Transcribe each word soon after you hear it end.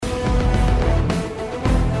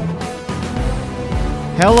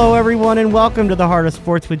Hello, everyone, and welcome to the Heart of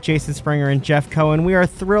Sports with Jason Springer and Jeff Cohen. We are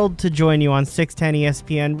thrilled to join you on 610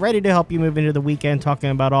 ESPN, ready to help you move into the weekend,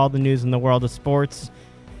 talking about all the news in the world of sports.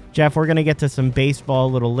 Jeff, we're going to get to some baseball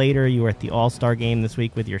a little later. You were at the All Star Game this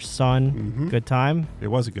week with your son. Mm-hmm. Good time? It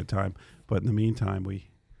was a good time, but in the meantime,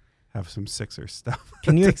 we have some Sixers stuff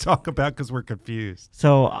to talk about because we're confused.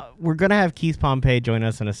 So we're going to have Keith Pompey join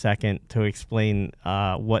us in a second to explain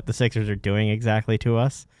what the Sixers are doing exactly to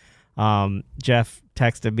us. Jeff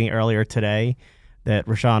texted me earlier today that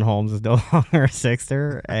Rashawn Holmes is no longer a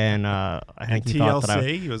Sixer, and I think he thought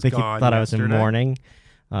that I was in mourning.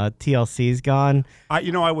 TLC's gone.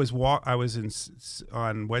 I was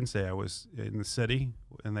on Wednesday. I was in the city,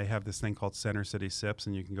 and they have this thing called Center City Sips,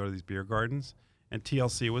 and you can go to these beer gardens. And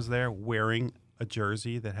TLC was there wearing a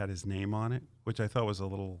jersey that had his name on it, which I thought was a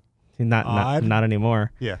little odd. Not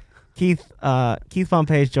anymore. Yeah. Keith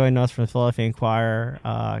Pompey is joining us from the Philadelphia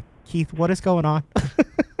Inquirer. Keith, what is going on?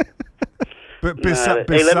 Hey, let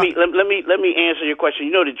me answer your question.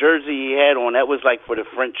 You know the jersey he had on, that was like for the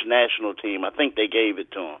French national team. I think they gave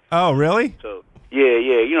it to him. Oh, really? So yeah.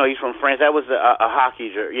 You know he's from France. That was a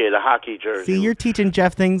hockey jersey. Yeah, the hockey jersey. See, you're teaching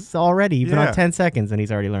Jeff things already. You've been on 10 seconds, and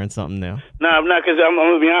he's already learned something new. No, I'm not, because I'm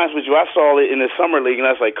going to be honest with you. I saw it in the summer league, and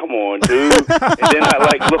I was like, come on, dude. And then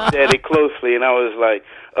I looked at it closely, and I was like,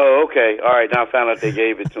 oh, okay. All right, now I found out they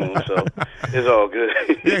gave it to him, so it's all good.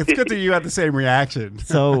 Yeah, it's good that you had the same reaction.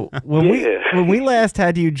 So when we last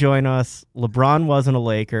had you join us, LeBron wasn't a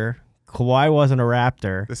Laker. Kawhi wasn't a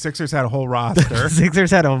Raptor. The Sixers had a whole roster. The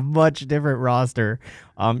Sixers had a much different roster.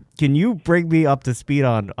 Can you bring me up to speed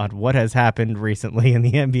on what has happened recently in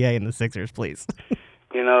the NBA and the Sixers, please?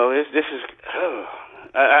 You know, it's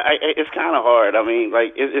kind of hard. I mean,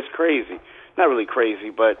 like, it's crazy. Not really crazy,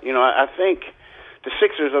 but, you know, I think the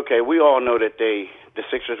Sixers, okay, we all know that the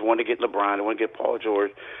Sixers wanted to get LeBron, they wanted to get Paul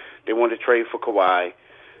George, they wanted to trade for Kawhi.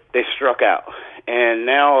 They struck out. And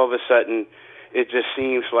now, all of a sudden, it just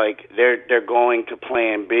seems like they're going to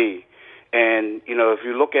plan B. And, you know, if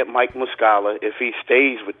you look at Mike Muscala, if he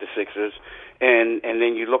stays with the Sixers, and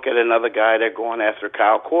then you look at another guy, they're going after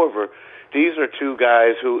Kyle Korver, these are two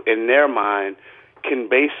guys who, in their mind, can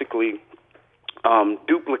basically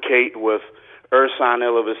duplicate what Ersan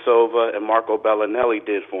Ilyasova and Marco Bellinelli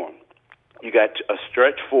did for him. You got a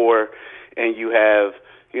stretch four, and you have,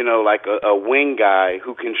 you know, like a wing guy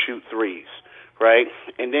who can shoot threes. Right?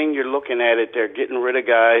 And then you're looking at it, they're getting rid of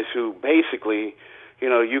guys who basically, you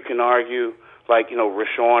know, you can argue, like, you know,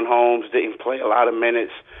 Rashawn Holmes didn't play a lot of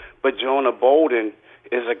minutes, but Jonah Bolden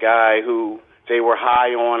is a guy who they were high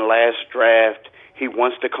on last draft. He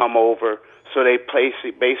wants to come over, so they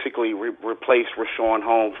basically replaced Rashawn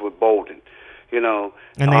Holmes with Bolden, you know.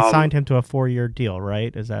 And they signed him to a 4-year deal,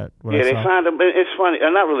 right? Is that what I saw? Yeah, they signed him. It's funny.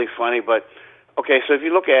 Not really funny, but okay, so if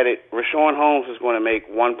you look at it, Rashawn Holmes is going to make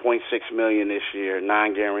 $1.6 million this year,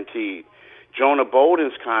 non-guaranteed. Jonah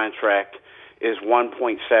Bolden's contract is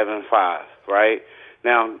 $1.75, right?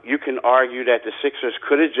 Now, you can argue that the Sixers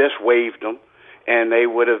could have just waived him, and they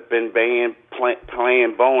would have been paying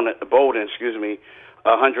Bolden,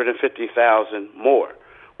 $150,000 more.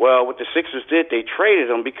 Well, what the Sixers did, they traded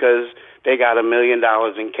him because they got $1 million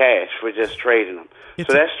in cash for just trading him.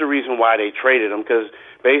 So that's the reason why they traded him, because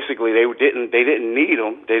basically they didn't need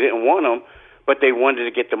him, they didn't want him, but they wanted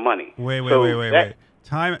to get the money. Wait.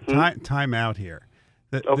 Time out here.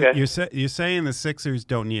 Okay. You're saying the Sixers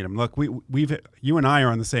don't need him. Look, you and I are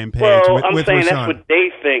on the same page. Well, I'm with saying Rashawn. that's what they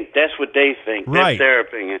think. That's what they think. Right. That's their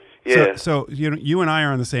opinion. Yeah. So you and I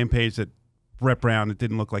are on the same page that Brett Brown, it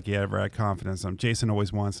didn't look like he ever had confidence in him. Jason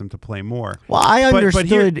always wants him to play more. Well, I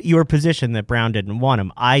understood your position that Brown didn't want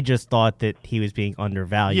him. I just thought that he was being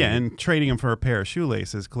undervalued. Yeah, and trading him for a pair of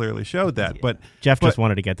shoelaces clearly showed that. But Jeff just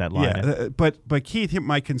wanted to get that line in. Yeah, but Keith,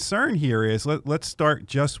 my concern here is let's start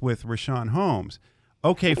just with Rashawn Holmes.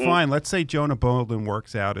 Okay, fine. Let's say Jonah Bolden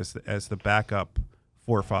works out as the backup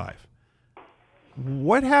 4-5.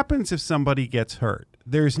 What happens if somebody gets hurt?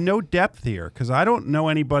 There's no depth here because I don't know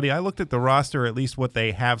anybody. I looked at the roster, at least what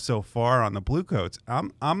they have so far on the Bluecoats.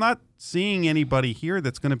 I'm not seeing anybody here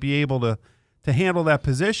that's going to be able to handle that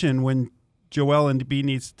position when Joel Embiid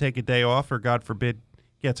needs to take a day off or, God forbid,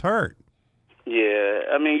 gets hurt. Yeah,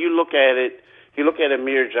 I mean, you look at it. You look at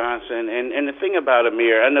Amir Johnson, and the thing about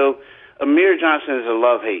Amir, I know Amir Johnson is a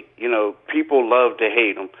love-hate. You know, people love to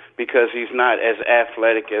hate him because he's not as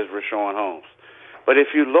athletic as Rashawn Holmes. But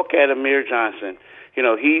if you look at Amir Johnson, you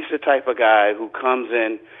know, he's the type of guy who comes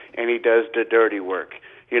in and he does the dirty work.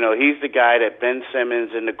 You know, he's the guy that Ben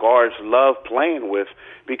Simmons and the guards love playing with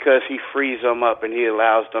because he frees them up and he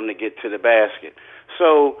allows them to get to the basket.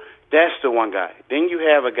 So that's the one guy. Then you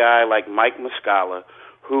have a guy like Mike Muscala,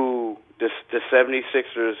 who the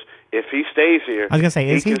 76ers, if he stays here... I was going to say,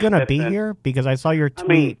 is he going to be in. here? Because I saw your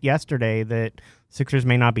tweet yesterday that Sixers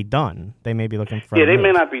may not be done. They may be looking for... Yeah, they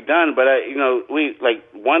may not be done, but,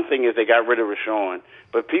 one thing is they got rid of Rashawn,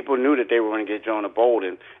 but people knew that they were going to get Jonah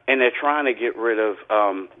Bolden, and they're trying to get rid of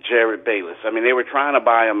Jared Bayless. I mean, they were trying to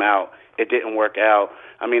buy him out. It didn't work out.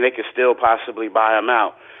 I mean, they could still possibly buy him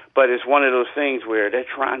out, but it's one of those things where they're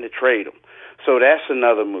trying to trade him. So that's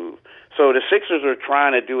another move. So the Sixers are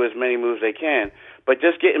trying to do as many moves they can. But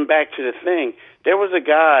just getting back to the thing, there was a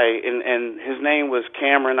guy, and his name was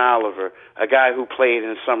Cameron Oliver, a guy who played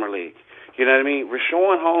in Summer League. You know what I mean?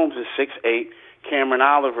 Rashawn Holmes is 6'8". Cameron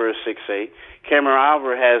Oliver is 6'8". Cameron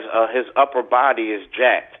Oliver has his upper body is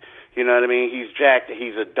jacked. You know what I mean? He's jacked.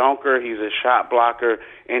 He's a dunker. He's a shot blocker,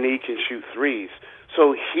 and he can shoot threes.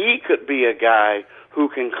 So he could be a guy who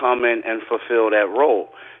can come in and fulfill that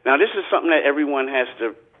role. Now, this is something that everyone has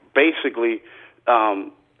to basically,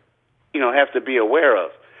 have to be aware of.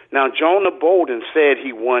 Now, Jonah Bolden said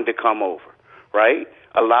he wanted to come over, right?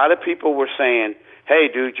 A lot of people were saying, hey,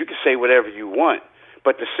 dude, you can say whatever you want,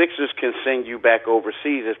 but the Sixers can send you back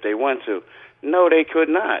overseas if they want to. No, they could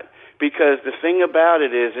not, because the thing about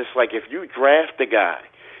it is, it's like if you draft a guy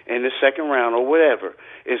in the second round or whatever,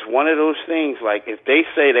 it's one of those things like if they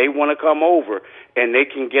say they want to come over and they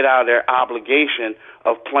can get out of their obligation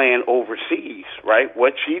of playing overseas, right?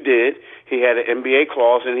 What he did, he had an NBA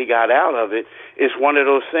clause and he got out of it. It's one of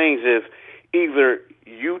those things if either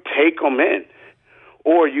you take him in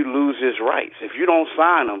or you lose his rights. If you don't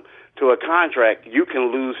sign him to a contract, you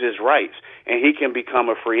can lose his rights and he can become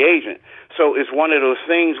a free agent. So it's one of those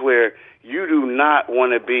things where you do not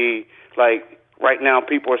want to be like, right now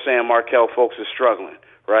people are saying Markelle Fultz is struggling,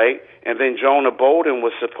 right? And then Jonah Bolden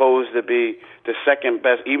was supposed to be the second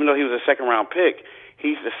best, even though he was a second-round pick,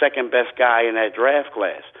 he's the second best guy in that draft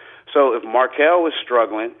class. So if Markelle is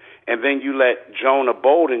struggling and then you let Jonah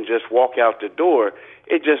Bolden just walk out the door,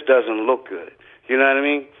 it just doesn't look good. You know what I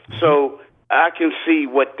mean? Mm-hmm. So I can see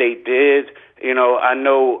what they did. You know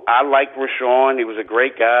I like Rashawn. He was a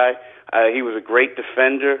great guy. He was a great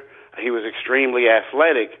defender. He was extremely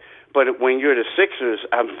athletic. But when you're the Sixers,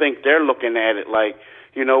 I think they're looking at it like,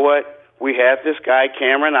 you know what? We have this guy,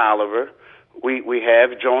 Cameron Oliver. We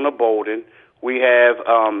have Jonah Bolden. We have,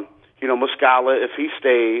 Muscala if he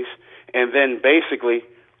stays. And then basically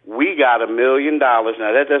we got $1 million.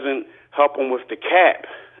 Now, that doesn't help them with the cap.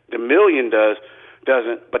 The million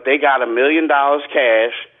doesn't. But they got $1 million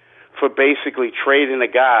cash for basically trading a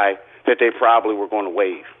guy that they probably were going to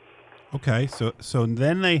waive. Okay, so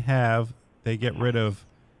then they get rid of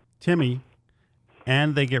Timmy,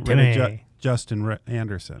 and they get rid of Justin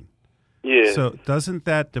Anderson. Yeah. So doesn't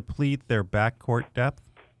that deplete their backcourt depth?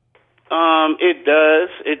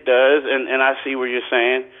 It does, and I see what you're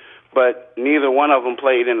saying, but neither one of them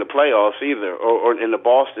played in the playoffs either, or in the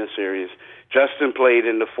Boston series. Justin played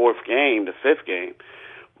in the fifth game,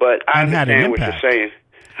 but I understand what you're saying.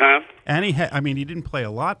 Huh? And he didn't play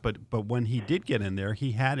a lot, but when he did get in there,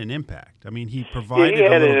 he had an impact. I mean, he provided he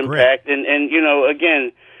had a little an impact, grit. and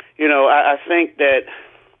again, I think that,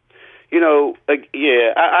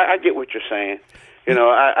 I get what you're saying.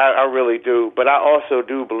 I really do, but I also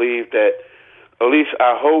do believe that, at least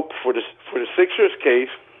I hope for the Sixers case,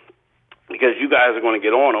 because you guys are going to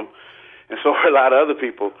get on them, and so are a lot of other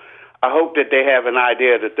people. I hope that they have an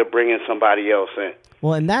idea that they're bringing somebody else in.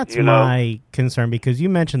 Well, and that's my concern, because you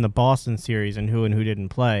mentioned the Boston series and who didn't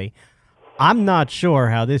play. I'm not sure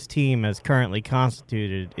how this team, as currently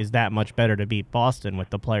constituted, is that much better to beat Boston with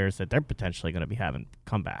the players that they're potentially going to be having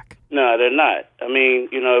come back. No, they're not. I mean,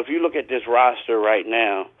 if you look at this roster right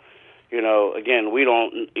now, again, we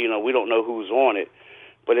don't know who's on it,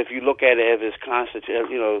 but if you look at it as it's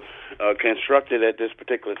constructed at this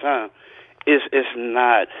particular time, it's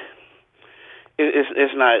not.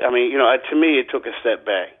 It's not. I mean, to me, it took a step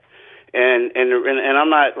back, and I'm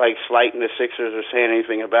not like slighting the Sixers or saying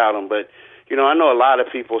anything about them, but I know a lot of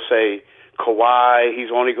people say Kawhi, he's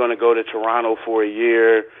only going to go to Toronto for a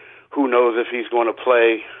year. Who knows if he's going to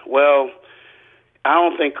play? Well, I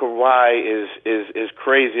don't think Kawhi is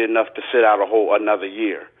crazy enough to sit out another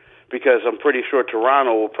year, because I'm pretty sure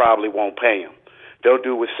Toronto probably won't pay him. They'll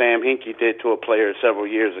do what Sam Hinkie did to a player several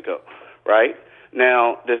years ago, right?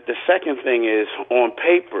 Now, the second thing is, on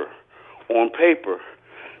paper,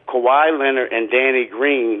 Kawhi Leonard and Danny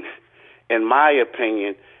Green, in my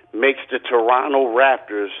opinion, makes the Toronto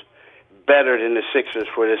Raptors better than the Sixers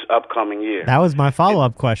for this upcoming year. That was my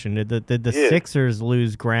follow-up question. Did the Sixers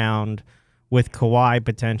lose ground with Kawhi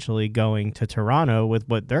potentially going to Toronto with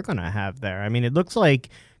what they're going to have there? I mean, it looks like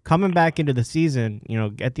coming back into the season,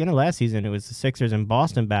 at the end of last season, it was the Sixers and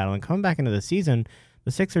Boston battling. Coming back into the season,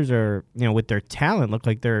 the Sixers are, with their talent, look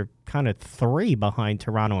like they're kind of 3 behind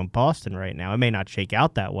Toronto and Boston right now. It may not shake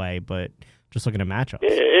out that way, but just looking at matchups.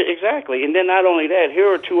 Exactly. And then not only that,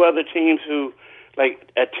 here are 2 other teams who,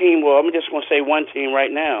 like a team, well, I'm just going to say one team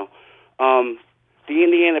right now, the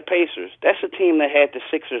Indiana Pacers. That's a team that had the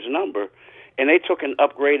Sixers number, and they took and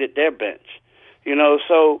upgraded their bench.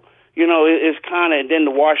 So, it's kind of, and then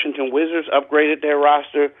the Washington Wizards upgraded their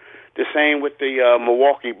roster, the same with the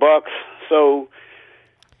Milwaukee Bucks. So,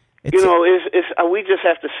 we just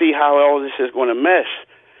have to see how all this is going to mesh.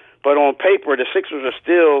 But on paper, the Sixers are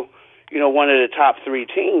still, one of the top 3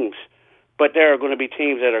 teams. But there are going to be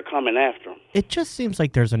teams that are coming after them. It just seems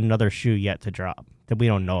like there's another shoe yet to drop that we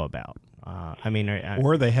don't know about.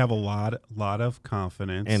 Or they have a lot of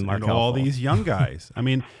confidence in all Fultz. these young guys.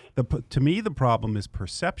 To me, the problem is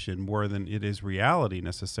perception more than it is reality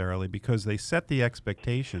necessarily, because they set the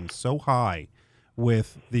expectations so high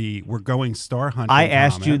with we're going star hunting. I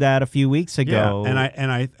asked you that a few weeks ago. Yeah,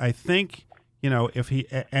 and I think if he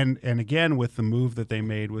and again with the move that they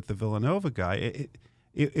made with the Villanova guy,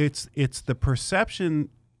 it's the perception.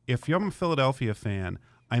 If you're a Philadelphia fan,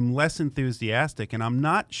 I'm less enthusiastic, and I'm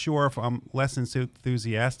not sure if I'm less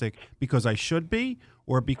enthusiastic because I should be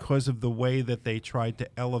or because of the way that they tried to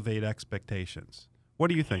elevate expectations. What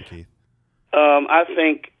do you think, Keith? I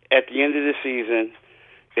think at the end of the season,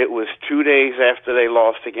 it was 2 days after they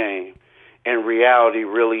lost the game, and reality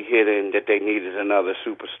really hit in that they needed another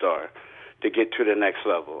superstar to get to the next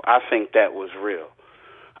level. I think that was real.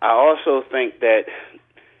 I also think that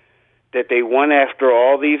they went after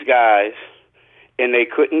all these guys, and they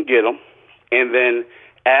couldn't get them. And then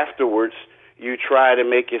afterwards, you try to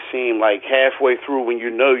make it seem like halfway through when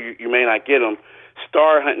you may not get them,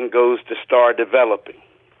 star hunting goes to star developing,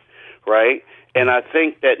 right? And I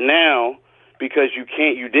think that now, because you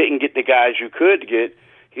didn't get the guys you could get,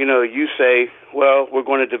 you say, well, we're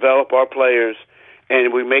going to develop our players,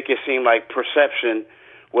 and we make it seem like perception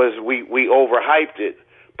was we overhyped it,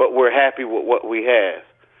 but we're happy with what we have.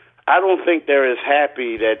 I don't think they're as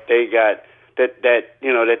happy that they got that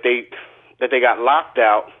they got locked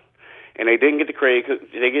out and they didn't get the trade.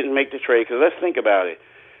 They didn't make the trade. Because let's think about it.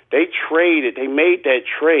 They made that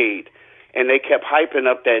trade, and they kept hyping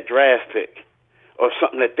up that draft pick or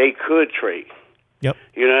something that they could trade. Yep.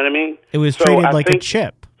 You know what I mean? It was treated like a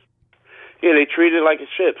chip. Yeah, they treated it like a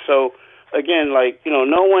chip. So again,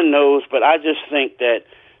 no one knows, but I just think that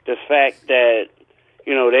the fact that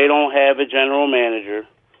they don't have a general manager.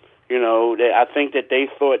 I think that they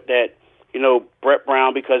thought that Brett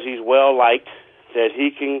Brown, because he's well liked, that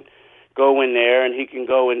he can go in there and he can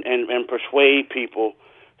go and persuade people,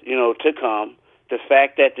 to come. The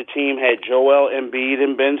fact that the team had Joel Embiid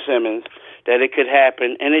and Ben Simmons, that it could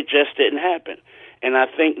happen, and it just didn't happen. And I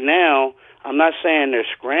think now, I'm not saying they're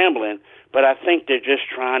scrambling, but I think they're just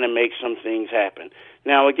trying to make some things happen.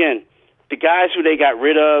 Now, again, the guys who they got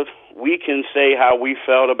rid of, we can say how we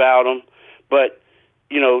felt about them, but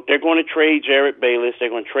they're going to trade Jarrett Bayless. They're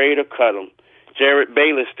going to trade or cut him. Jarrett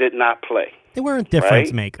Bayless did not play. They weren't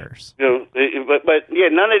difference makers. But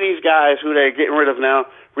none of these guys who they're getting rid of now,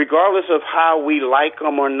 regardless of how we like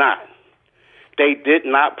them or not, they did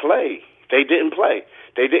not play. They didn't play.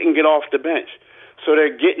 They didn't get off the bench. So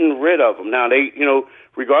they're getting rid of them. Now,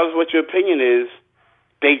 regardless of what your opinion is,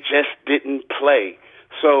 they just didn't play.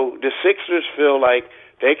 So the Sixers feel like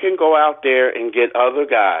they can go out there and get other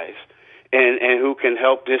guys and who can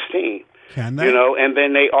help this team. Can they? And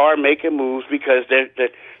then they are making moves because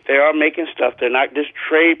they are making stuff. They're not. This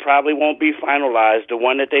trade probably won't be finalized, the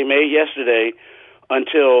one that they made yesterday,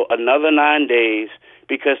 until another 9 days,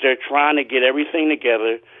 because they're trying to get everything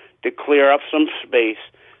together to clear up some space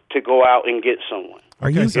to go out and get someone.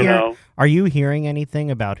 Are you hearing anything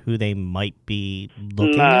about who they might be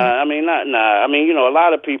looking at? A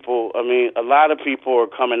lot of people. A lot of people are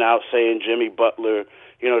coming out saying Jimmy Butler.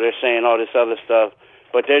 They're saying all this other stuff,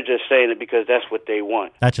 but they're just saying it because that's what they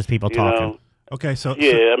want. That's just people talking. Okay, so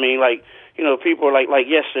people are like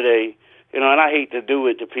yesterday, and I hate to do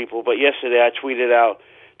it to people, but yesterday I tweeted out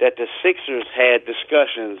that the Sixers had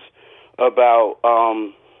discussions about,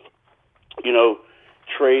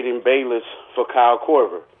 trading Bayless for Kyle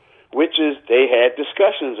Korver, which is they had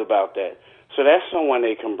discussions about that. So that's someone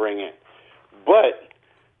they can bring in. But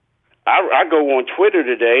I go on Twitter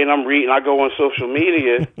today, and I go on social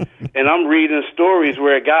media, and I'm reading stories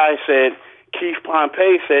where a guy said, Keith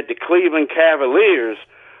Pompey said the Cleveland Cavaliers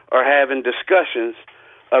are having discussions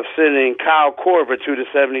of sending Kyle Korver to the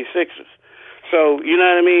 76ers. So, you know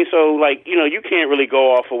what I mean? So, you can't really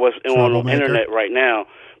go off of what's on the internet right now.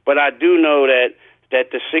 But I do know that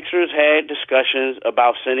the Sixers had discussions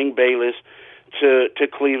about sending Bayless to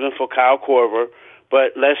Cleveland for Kyle Korver.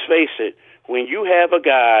 But let's face it, when you have a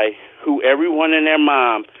guy who everyone and their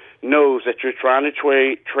mom knows that you're trying to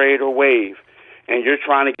trade or waive, and you're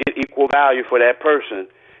trying to get equal value for that person,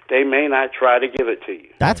 they may not try to give it to you.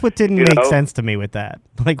 That's what didn't make sense to me with that.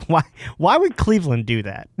 Like, why would Cleveland do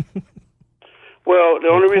that? Well, the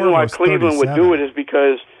only reason why Cleveland would do it is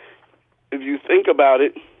because if you think about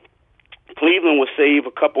it, Cleveland will save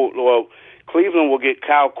Cleveland will get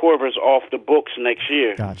Kyle Korver's off the books next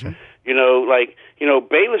year. Gotcha.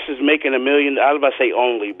 Bayless is making $1 million. I was about to say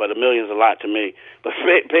only, but $1 million is a lot to me. But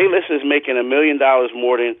Bayless is making $1 million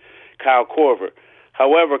more than Kyle Korver.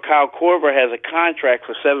 However, Kyle Korver has a contract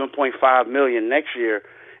for $7.5 million next year,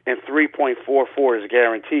 and $3.44 is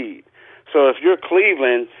guaranteed. So if you're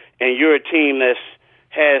Cleveland and you're a team that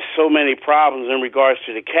has so many problems in regards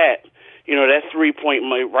to the cap, that 3-point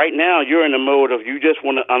money, right now you're in the mode of you just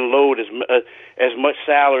want to unload as much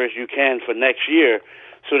salary as you can for next year.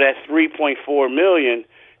 So that $3.4 million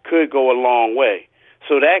could go a long way.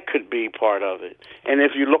 So that could be part of it. And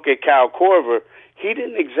if you look at Kyle Korver, he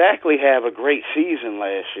didn't exactly have a great season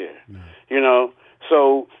last year. No.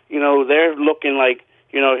 So, they're looking like,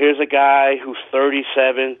 here's a guy who's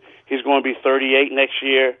 37. He's going to be 38 next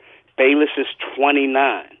year. Bayless is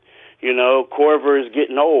 29. Korver is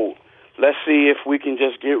getting old. Let's see if we can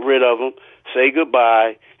just get rid of him, say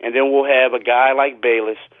goodbye, and then we'll have a guy like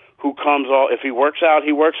Bayless who comes off. If he works out,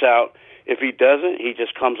 he works out. If he doesn't, he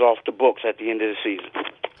just comes off the books at the end of the season.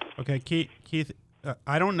 Okay, Keith,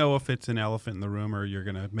 I don't know if it's an elephant in the room or you're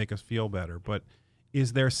going to make us feel better, but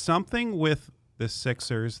is there something with the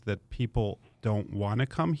Sixers that people don't want to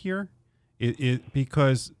come here?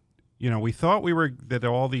 Because we thought that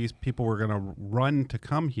all these people were going to run to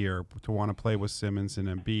come here to want to play with Simmons and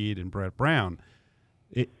Embiid and Brett Brown.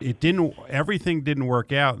 It didn't. Everything didn't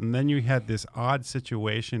work out, and then you had this odd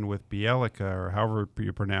situation with Bielica, or however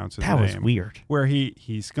you pronounce his name. That was weird. Where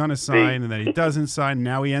he's going to sign, and then he doesn't sign.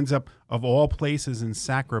 Now he ends up, of all places, in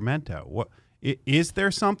Sacramento. What is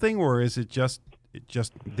there something, or is it just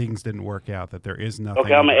things didn't work out? That there is nothing.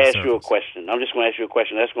 Okay, I'm going to ask you a question. I'm just going to ask you a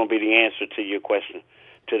question. That's going to be the answer to your question,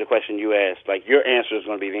 to the question you asked. Like, your answer is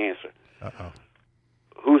going to be the answer. Uh-oh.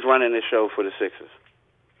 Who's running the show for the Sixers?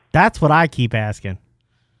 That's what I keep asking.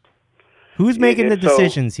 Who's making the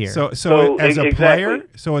decisions here? So as a player, are you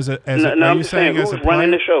saying as a player? Who's running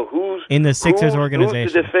the show? Who's in the Sixers organization?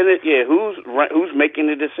 Who's the defendant? Yeah, who's making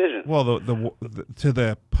the decision? Well, to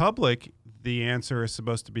the public, the answer is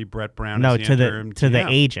supposed to be Brett Brown. No, as the to the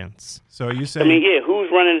agents. So are you saying? Who's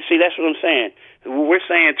running? See, that's what I'm saying. We're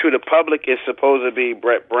saying to the public it's supposed to be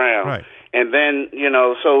Brett Brown, right? And then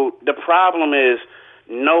so the problem is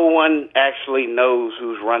no one actually knows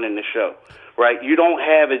who's running the show. Right, you don't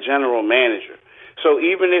have a general manager. So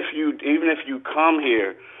even if you come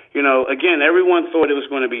here, again, everyone thought it was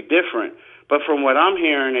going to be different. But from what I'm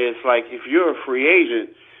hearing is like, if you're a free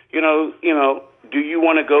agent, do you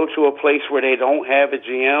want to go to a place where they don't have a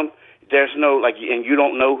GM? There's no and you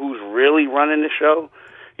don't know who's really running the show.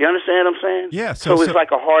 You understand what I'm saying? Yeah. So it's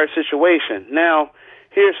like a hard situation. Now,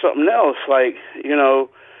 here's something else. Like,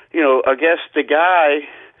 I guess the guy,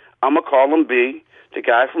 I'm gonna call him B, the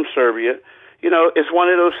guy from Serbia. It's one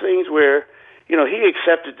of those things where, he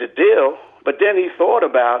accepted the deal, but then he thought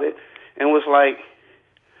about it and was like,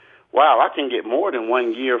 wow, I can get more than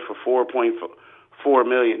 1 year for $4.4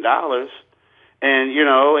 million. And,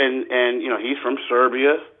 he's from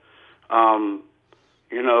Serbia.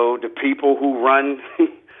 The people who run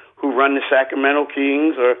the Sacramento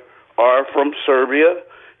Kings are from Serbia.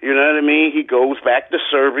 You know what I mean? He goes back to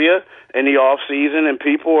Serbia in the off season, and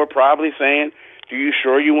people are probably saying, "Are you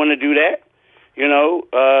sure you want to do that?"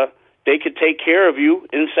 They could take care of you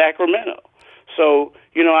in Sacramento. So,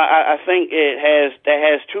 I think that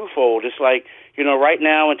has twofold. It's like, right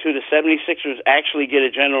now until the 76ers actually get a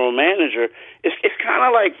general manager, it's kind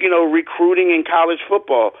of like, recruiting in college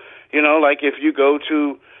football. Like if you go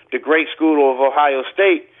to the great school of Ohio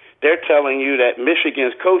State, they're telling you that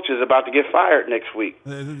Michigan's coach is about to get fired next week.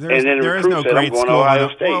 There is no great school. Ohio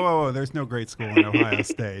State. Whoa! There's no great school in Ohio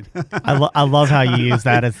State. I love how you use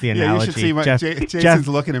that as the analogy. You should see Jason's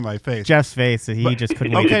looking in my face. Jeff's face. He just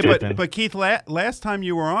couldn't wait to jump in. But Keith, last time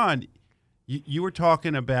you were on, you were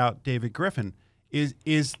talking about David Griffin.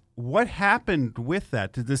 Is what happened with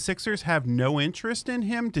that? Did the Sixers have no interest in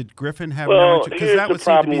him? Did Griffin have no interest? Because that would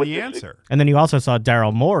seem to be the answer. And then you also saw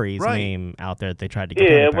Daryl Morey's name out there that they tried to get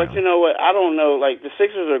him. Yeah, but you know what? I don't know. Like, the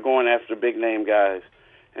Sixers are going after big-name guys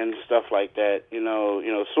and stuff like that.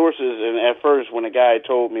 Sources, and at first when a guy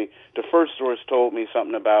told me, the first source told me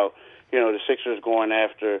something about, the Sixers going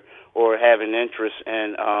after or having interest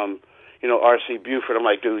in, R.C. Buford. I'm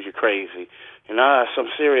like, dude, you're crazy. I'm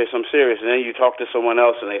serious. And then you talk to someone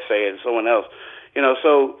else and they say it, and someone else.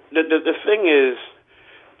 So the thing is,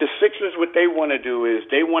 the Sixers, what they want to do is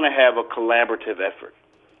they want to have a collaborative effort,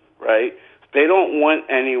 right? They don't want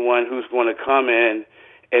anyone who's going to come in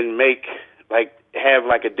and have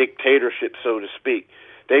a dictatorship, so to speak.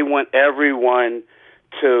 They want everyone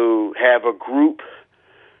to have a group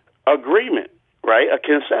agreement, right? A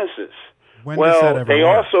consensus. When does that ever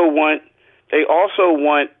work?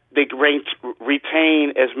 They retain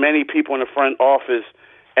as many people in the front office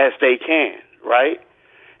as they can, right?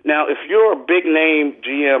 Now, if you're a big name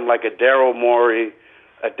GM like a Daryl Morey,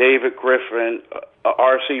 a David Griffin, a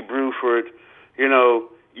R.C. Bruford,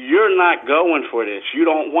 you're not going for this. You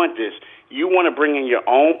don't want this. You want to bring in your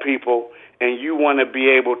own people, and you want to be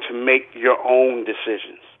able to make your own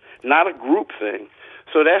decisions, not a group thing.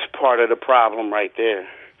 So that's part of the problem right there.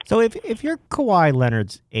 So if you're Kawhi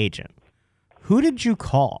Leonard's agent, who did you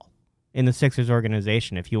call in the Sixers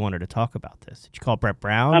organization if you wanted to talk about this? Did you call Brett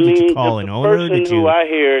Brown? Did you call an owner? The person who I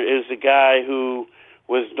hear is the guy who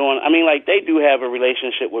was doing. They do have a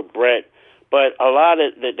relationship with Brett, but a lot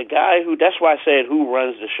of the guy who. That's why I said who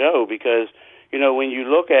runs the show, because when you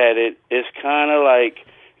look at it, it's kind of like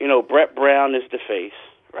Brett Brown is the face,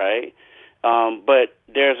 right? But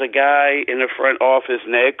there's a guy in the front office,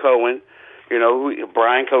 Ned Cohen. Who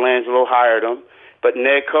Brian Colangelo hired him, but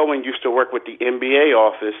Ned Cohen used to work with the NBA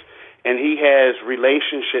office. And he has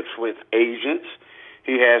relationships with agents.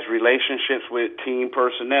 He has relationships with team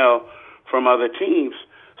personnel from other teams.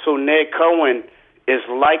 So Ned Cohen is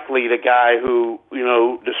likely the guy who,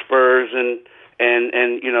 the Spurs and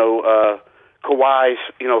Kawhi's,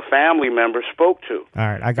 family members spoke to. All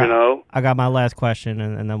right, I got my last question,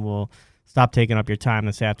 and then we'll stop taking up your time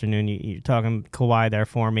this afternoon. You're talking Kawhi there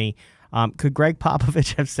for me. Could Greg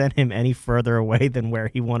Popovich have sent him any further away than where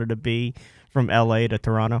he wanted to be from L.A. to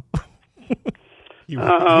Toronto? He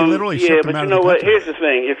literally shipped him out of the country. What? Here's the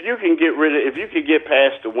thing: if you can get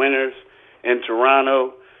past the winners in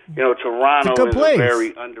Toronto, Toronto is a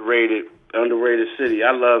very underrated city.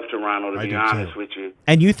 I love Toronto, to be honest with you.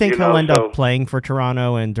 And you think he'll end up playing for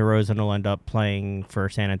Toronto, and DeRozan will end up playing for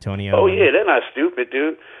San Antonio? Oh yeah, they're not stupid,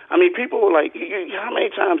 dude. People are like, how many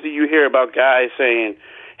times do you hear about guys saying,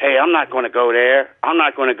 "Hey, I'm not going to go there. I'm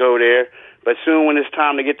not going to go there." But soon when it's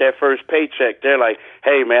time to get that first paycheck, they're like,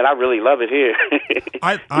 "Hey, man, I really love it here."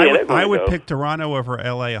 I would pick Toronto over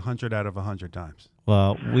L.A. 100 out of 100 times.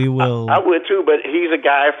 Well, we will. I would too, but he's a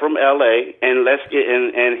guy from L.A. and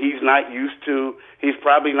he's not used to. He's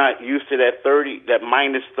probably not used to that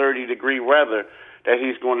minus 30 degree weather that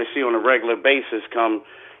he's going to see on a regular basis come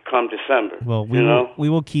December. Well, we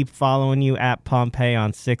will keep following you at Pompey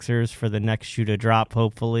on Sixers for the next shoe to drop,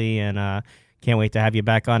 hopefully, and can't wait to have you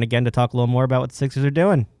back on again to talk a little more about what the Sixers are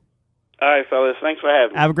doing. All right, fellas. Thanks for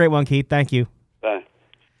having me. Have a great one, Keith. Thank you. Bye.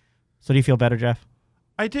 So do you feel better, Jeff?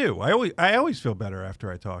 I do. I always feel better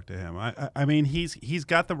after I talk to him. He's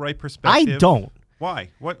got the right perspective. I don't. Why?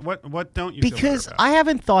 What don't you? Because feel better about? I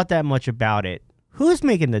haven't thought that much about it. Who's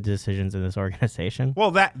making the decisions in this organization?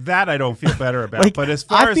 Well, that I don't feel better about. But as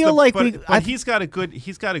far he's got a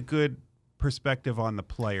good perspective on the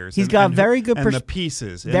players. He's got very good the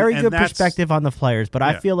pieces. Very good perspective on the players, but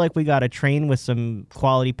I feel like we got a train with some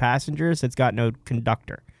quality passengers that's got no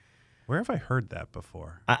conductor. Where have I heard that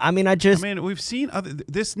before? We've seen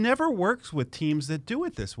this never works with teams that do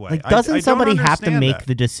it this way. Like, doesn't somebody have to make that.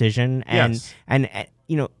 the decision? And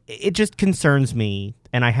it just concerns me,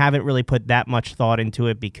 and I haven't really put that much thought into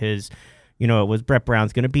it because, it was Brett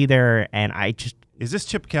Brown's going to be there, and Is this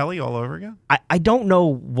Chip Kelly all over again? I don't know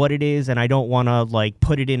what it is, and I don't want to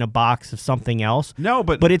put it in a box of something else. No,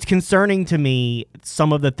 but it's concerning to me,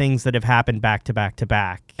 some of the things that have happened back to back to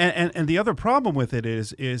back. And the other problem with it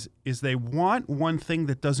is they want one thing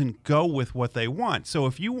that doesn't go with what they want. So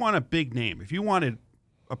if you want a big name, if you wanted,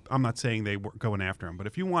 I'm not saying they were going after him, but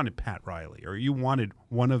if you wanted Pat Riley or you wanted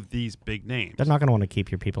one of these big names, they're not going to want to keep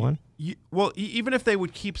your people in. Even if they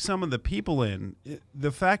would keep some of the people in,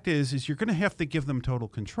 the fact is you're going to have to give them total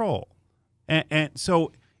control. And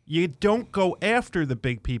so you don't go after the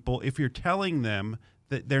big people if you're telling them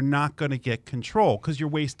that they're not going to get control, because you're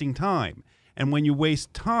wasting time. And when you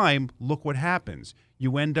waste time, look what happens.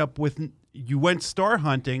 You end up with, you went star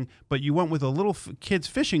hunting, but you went with a little kid's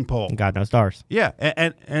fishing pole. Got no stars. Yeah,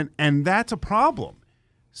 and that's a problem.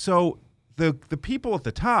 So the people at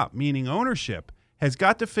the top, meaning ownership, has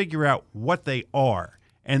got to figure out what they are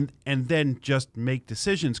and then just make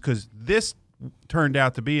decisions, because this turned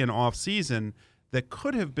out to be an off-season that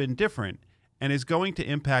could have been different and is going to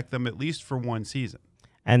impact them at least for one season.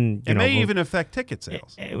 And it may even affect ticket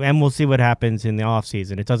sales. And we'll see what happens in the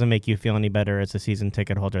offseason. It doesn't make you feel any better as a season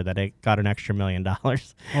ticket holder that it got an extra $1 million.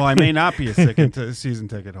 Well, I may not be a season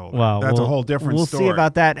ticket holder. Well, that's a whole different story. We'll see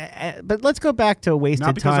about that. But let's go back to wasted time.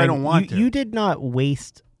 Not because I don't want to. You did not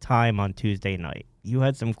waste time on Tuesday night. You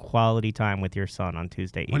had some quality time with your son on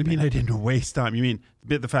Tuesday evening. What do you mean I didn't waste time? You mean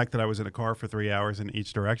the fact that I was in a car for 3 hours in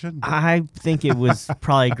each direction? I think it was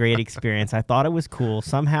probably a great experience. I thought it was cool.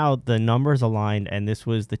 Somehow the numbers aligned, and this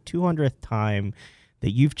was the 200th time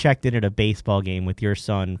that you've checked in at a baseball game with your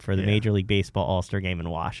son for the Major League Baseball All Star Game in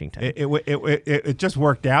Washington. It just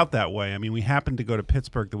worked out that way. I mean, we happened to go to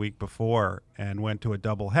Pittsburgh the week before and went to a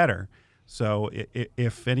doubleheader. So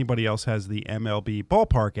if anybody else has the MLB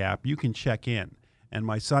Ballpark app, you can check in. And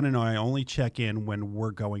my son and I only check in when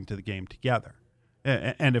we're going to the game together.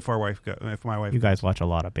 And if my wife you guys watch a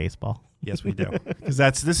lot of baseball. Yes, we do. Because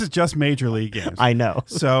this is just Major League games. I know.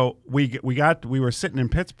 So we were sitting in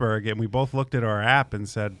Pittsburgh and we both looked at our app and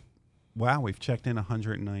said, "Wow, we've checked in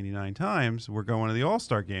 199 times. We're going to the All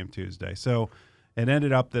Star Game Tuesday." So it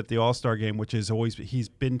ended up that the All Star Game, which is always he's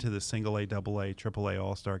been to the single A, double A, triple A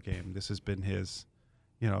All Star Game. This has been his.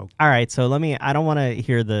 All right, so I don't want to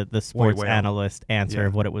hear the sports analyst answer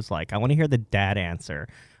of what it was like. I want to hear the dad answer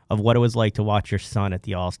of what it was like to watch your son at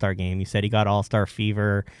the All-Star game. You said he got All-Star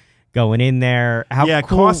fever going in there. It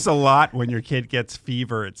costs a lot when your kid gets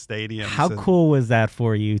fever at stadiums. How cool was that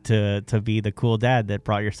for you to be the cool dad that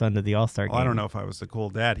brought your son to the All-Star game? I don't know if I was the cool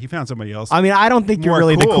dad. He found somebody else. I mean, I don't think you're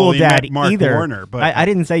really the cool dad Mark either. Warner, but I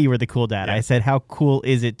didn't say you were the cool dad. I said, how cool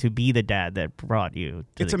is it to be the dad that brought you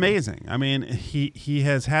to It's amazing. I mean, he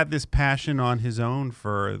has had this passion on his own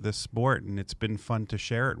for this sport, and it's been fun to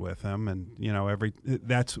share it with him. And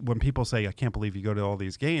that's when people say, "I can't believe you go to all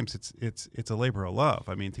these games." It's a labor of love.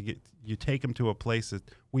 I mean, you take him to a place that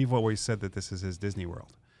we've always said that this is his Disney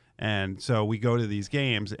World. And so we go to these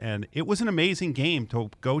games, and it was an amazing game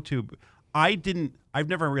to go to. I've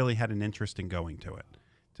never really had an interest in going to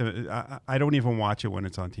it. I don't even watch it when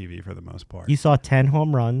it's on TV for the most part. You saw 10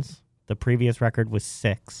 home runs. The previous record was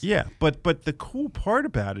 6. Yeah, but the cool part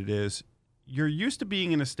about it is you're used to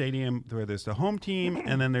being in a stadium where there's the home team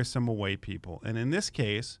and then there's some away people. And in this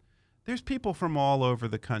case, there's people from all over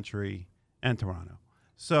the country and Toronto.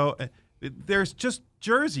 So there's just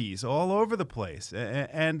jerseys all over the place,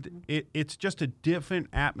 and it's just a different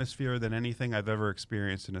atmosphere than anything I've ever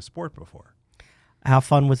experienced in a sport before. How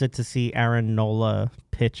fun was it to see Aaron Nola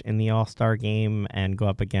pitch in the All-Star game and go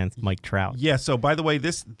up against Mike Trout? Yeah, so by the way,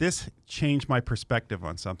 this changed my perspective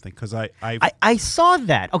on something because I saw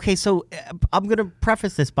that. Okay, so I'm going to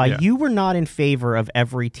preface this by you were not in favor of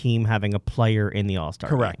every team having a player in the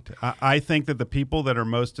All-Star game. Correct. I think that the people that are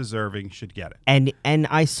most deserving should get it. And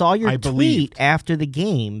I saw your tweet after the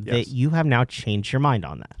game that you have now changed your mind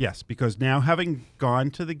on that. Yes, because now having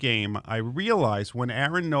gone to the game, I realized when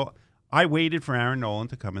I waited for Aaron Nolan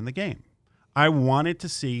to come in the game. I wanted to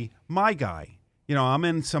see my guy. I'm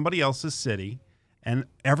in somebody else's city, and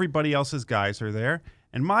everybody else's guys are there,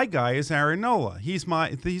 and my guy is Aaron Nola. He's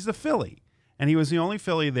the Philly, and he was the only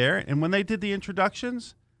Philly there. And when they did the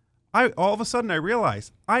introductions, all of a sudden I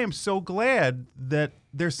realized I am so glad that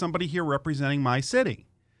there's somebody here representing my city.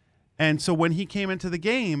 And so when he came into the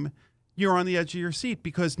game, you're on the edge of your seat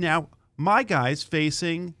because now my guy's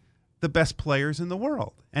facing the best players in the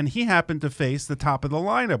world. And he happened to face the top of the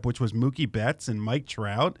lineup, which was Mookie Betts and Mike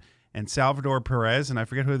Trout and Salvador Perez, and I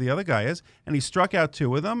forget who the other guy is. And he struck out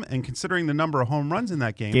 2 of them, and considering the number of home runs in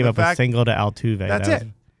that game. Gave up a single to Altuve.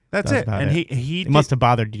 That's it. And he must have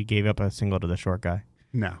bothered you gave up a single to the short guy.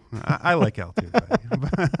 No, I like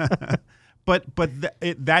Altuve. But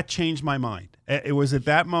that changed my mind. It was at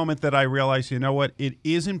that moment that I realized, you know what? It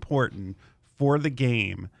is important for the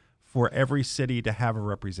game for every city to have a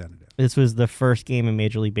representative. This was the first game in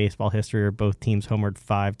Major League Baseball history where both teams homered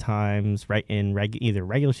 5 times, right in either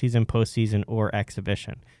regular season, postseason, or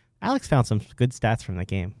exhibition. Alex found some good stats from the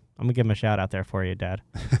game. I'm going to give him a shout out there for you, Dad.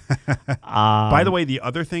 By the way, the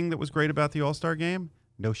other thing that was great about the All-Star game,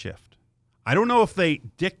 no shift. I don't know if they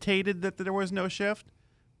dictated that there was no shift,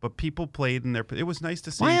 but people played in it was nice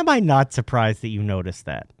to see. Why am I not surprised that you noticed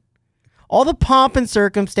that? All the pomp and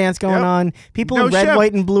circumstance going on, people in red,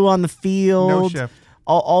 white, and blue on the field. No shift.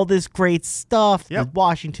 All this great stuff, the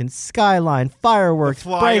Washington skyline, fireworks,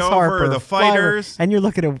 Bryce Harper, the fighters. And you're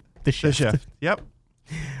looking at the shift. Yep.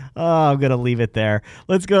 Oh, I'm going to leave it there.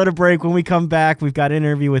 Let's go to break. When we come back, we've got an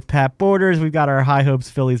interview with Pat Borders. We've got our High Hopes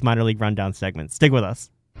Phillies Minor League Rundown segment. Stick with us.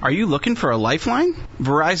 Are you looking for a lifeline?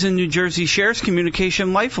 Verizon New Jersey Shares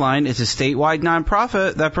Communication Lifeline is a statewide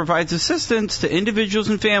nonprofit that provides assistance to individuals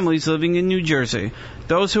and families living in New Jersey,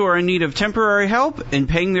 those who are in need of temporary help in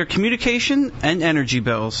paying their communication and energy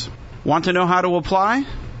bills. Want to know how to apply?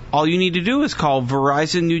 All you need to do is call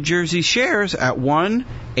Verizon New Jersey Shares at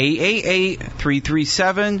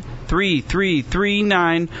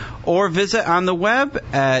 1-888-337-3339 or visit on the web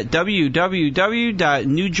at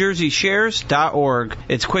www.newjerseyshares.org.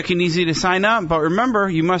 It's quick and easy to sign up, but remember,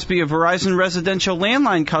 you must be a Verizon residential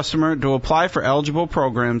landline customer to apply for eligible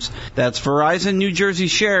programs. That's Verizon New Jersey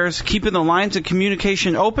Shares, keeping the lines of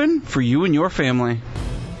communication open for you and your family.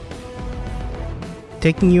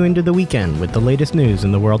 Taking you into the weekend with the latest news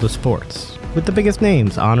in the world of sports, with the biggest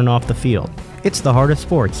names on and off the field. It's the Heart of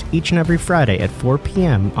Sports each and every Friday at 4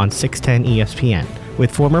 p.m. on 610 ESPN, with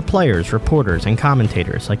former players, reporters, and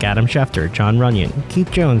commentators like Adam Schefter, John Runyon, Keith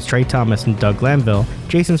Jones, Trey Thomas, and Doug Glanville.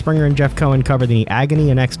 Jason Springer and Jeff Cohen cover the agony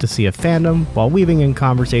and ecstasy of fandom while weaving in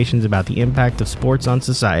conversations about the impact of sports on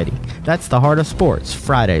society. That's the Heart of Sports,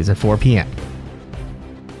 Fridays at 4 p.m.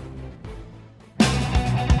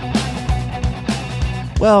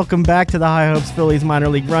 Welcome back to the High Hopes Phillies Minor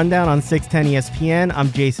League Rundown on 610 ESPN.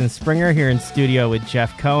 I'm Jason Springer here in studio with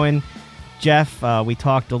Jeff Cohen. Jeff, we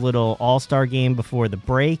talked a little All Star Game before the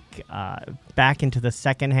break. Back into the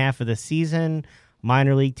second half of the season.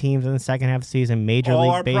 Minor league teams in the second half of the season. Major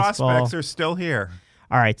League Baseball. All our prospects are still here.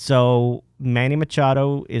 All right, so Manny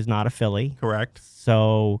Machado is not a Philly. Correct.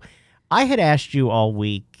 So I had asked you all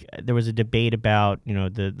week. There was a debate about,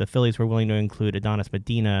 the Phillies were willing to include Adonis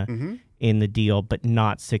Medina in the deal, but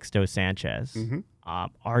not Sixto Sanchez.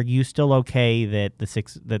 Are you still okay that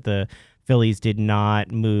the Phillies did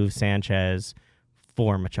not move Sanchez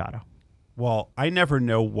for Machado? Well, I never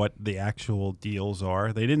know what the actual deals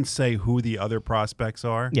are. They didn't say who the other prospects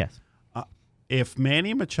are. Yes. If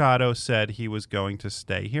Manny Machado said he was going to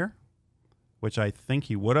stay here, which I think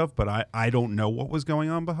he would have, but I don't know what was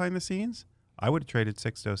going on behind the scenes, I would have traded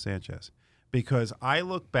Sixto Sanchez. Because I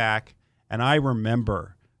look back and I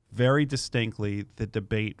remember very distinctly the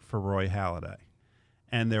debate for Roy Halladay.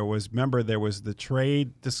 And there was the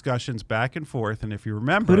trade discussions back and forth. And if you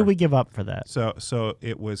remember, who did we give up for that? So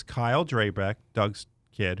it was Kyle Drabeck, Doug's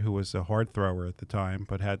kid, who was a hard thrower at the time,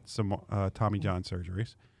 but had some Tommy John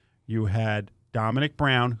surgeries. You had Dominic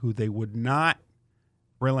Brown, who they would not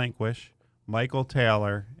relinquish, Michael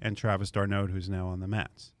Taylor, and Travis d'Arnaud, who's now on the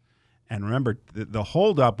Mets. And remember, the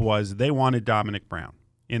holdup was they wanted Dominic Brown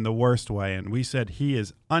in the worst way, and we said he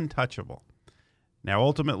is untouchable. Now,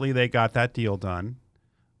 ultimately, they got that deal done.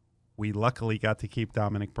 We luckily got to keep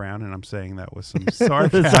Dominic Brown, and I'm saying that with some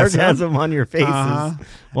sarcasm. The sarcasm on your faces.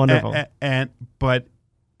 Wonderful. But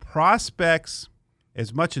prospects,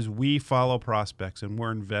 as much as we follow prospects and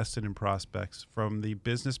we're invested in prospects from the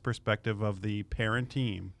business perspective of the parent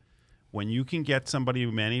team, when you can get somebody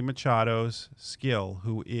with Manny Machado's skill,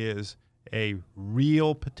 who is a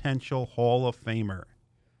real potential Hall of Famer,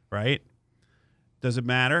 right? Does it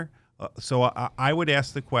matter? So I would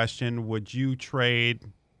ask the question, would you trade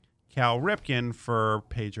Cal Ripken for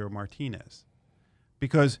Pedro Martinez?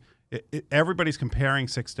 Because everybody's comparing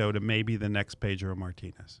Sixto to maybe the next Pedro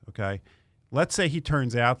Martinez, okay? Let's say he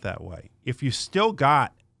turns out that way. If you still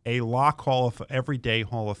got a lock everyday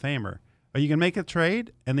Hall of Famer, are you going to make a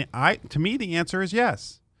trade? And to me, the answer is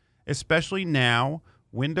yes, especially now,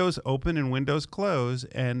 windows open and windows close,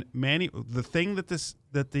 and Manny, the thing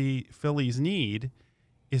that the Phillies need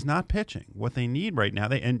is not pitching. What they need right now,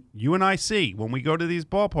 and you and I see when we go to these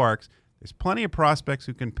ballparks, there's plenty of prospects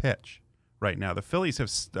who can pitch right now. The Phillies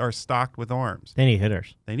are stocked with arms. They need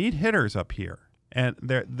hitters. They need hitters up here, and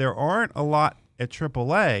there aren't a lot at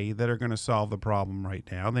AAA that are going to solve the problem right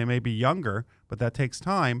now. They may be younger, but that takes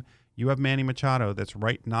time. You have Manny Machado that's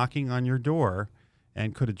right knocking on your door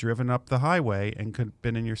and could have driven up the highway and could have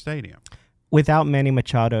been in your stadium. Without Manny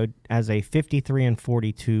Machado, as a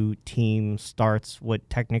 53-42 team starts what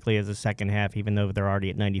technically is a second half, even though they're already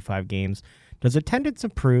at 95 games, does attendance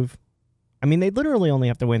improve? I mean, they literally only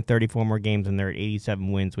have to win 34 more games, and they're at 87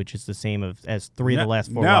 wins, which is the same as three of the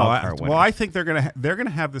last four wildcard winners. Well, I think they're gonna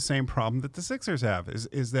have the same problem that the Sixers have.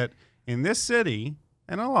 Is that in this city,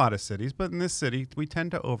 and a lot of cities, but in this city, we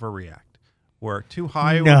tend to overreact. We're too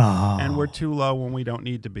high and we're too low when we don't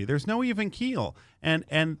need to be. There's no even keel.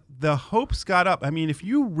 And the hopes got up. I mean, if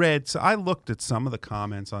you read, so I looked at some of the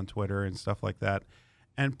comments on Twitter and stuff like that,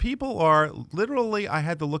 and people are literally, I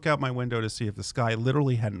had to look out my window to see if the sky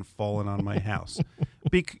literally hadn't fallen on my house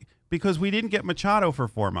because we didn't get Machado for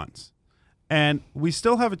 4 months. And we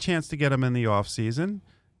still have a chance to get him in the offseason.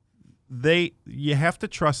 You have to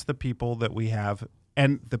trust the people that we have.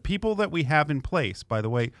 And the people that we have in place, by the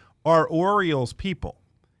way, are Orioles people.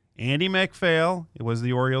 Andy MacPhail was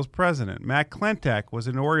the Orioles president. Matt Klentak was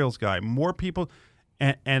an Orioles guy. More people,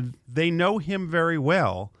 and they know him very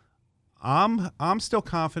well. I'm still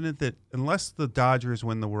confident that unless the Dodgers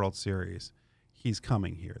win the World Series, he's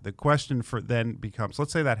coming here. The question then becomes,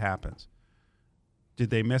 let's say that happens. Did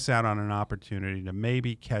they miss out on an opportunity to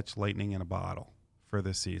maybe catch lightning in a bottle for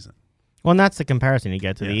this season? Well, and that's the comparison you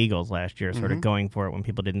get to the Eagles last year, sort of going for it when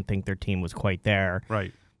people didn't think their team was quite there.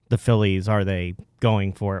 Right. The Phillies, are they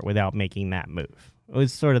going for it without making that move? It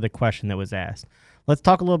was sort of the question that was asked. Let's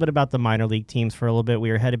talk a little bit about the minor league teams for a little bit.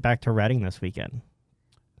 We are headed back to Reading this weekend.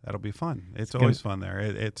 That'll be fun. It's always fun there.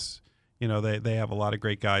 It's they have a lot of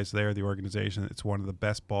great guys there. The organization, it's one of the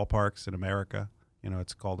best ballparks in America.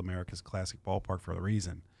 It's called America's Classic Ballpark for a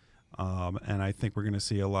reason. And I think we're going to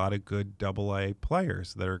see a lot of good AA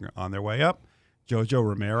players that are on their way up. Jojo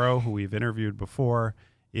Romero, who we've interviewed before,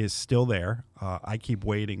 is still there. I keep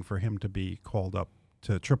waiting for him to be called up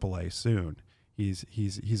to AAA soon.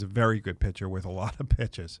 He's a very good pitcher with a lot of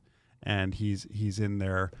pitches, and he's in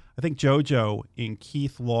there. I think JoJo in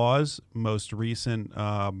Keith Law's most recent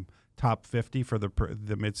top 50 for the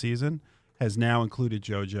midseason has now included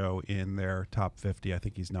JoJo in their top 50. I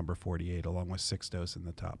think he's number 48, along with Sixtos in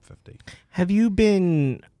the top 50. Have you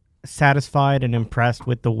been satisfied and impressed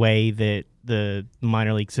with the way that the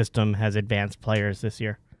minor league system has advanced players this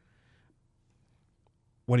year?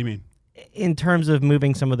 What do you mean? In terms of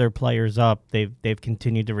moving some of their players up, they've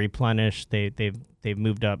continued to replenish. They've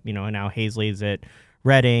moved up. Now Hazley's at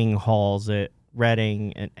Reading, Hall's at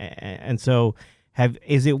Reading, and so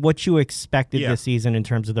is it what you expected this season in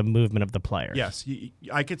terms of the movement of the players? Yes,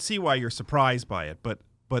 I could see why you're surprised by it, but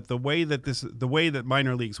the way that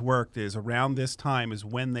minor leagues worked is around this time is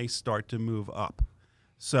when they start to move up.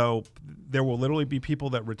 So there will literally be people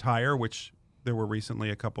that retire, which there were recently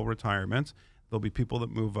a couple retirements. There'll be people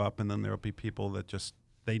that move up, and then there'll be people that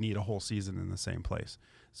they need a whole season in the same place.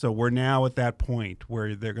 So we're now at that point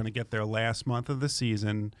where they're going to get their last month of the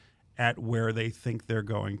season at where they think they're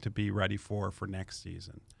going to be ready for next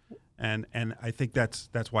season. And I think that's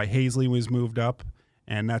why Hazley was moved up,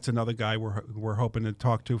 and that's another guy we're hoping to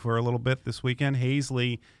talk to for a little bit this weekend.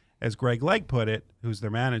 Hazley, as Greg Legg put it, who's their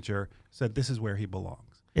manager, said this is where he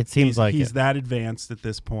belongs. It seems he's that advanced at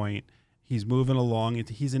this point. He's moving along.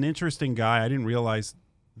 He's an interesting guy. I didn't realize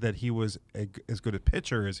that he was as good a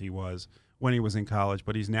pitcher as he was when he was in college,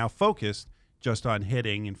 but he's now focused just on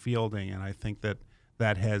hitting and fielding, and I think that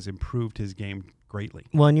has improved his game greatly.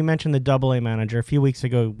 Well, and you mentioned the AA manager. A few weeks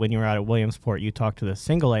ago when you were out at Williamsport, you talked to the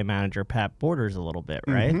single-A manager, Pat Borders, a little bit,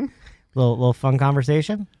 right? Mm-hmm. Little fun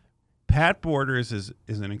conversation? Pat Borders is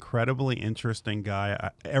an incredibly interesting guy.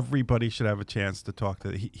 Everybody should have a chance to talk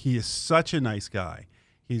to him. He is such a nice guy.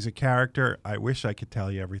 He's a character. I wish I could tell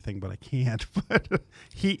you everything, but I can't. But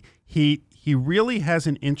he really has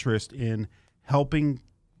an interest in helping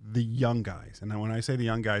the young guys. And when I say the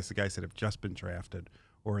young guys, the guys that have just been drafted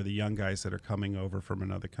or the young guys that are coming over from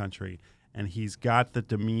another country. And he's got the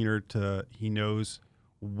demeanor he knows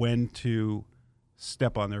when to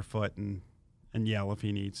step on their foot and yell if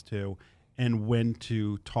he needs to, and when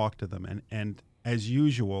to talk to them. And as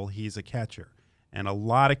usual, he's a catcher. And a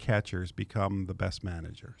lot of catchers become the best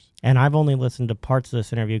managers. And I've only listened to parts of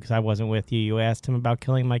this interview because I wasn't with you. You asked him about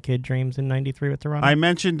killing my kid dreams in '93 with Toronto. I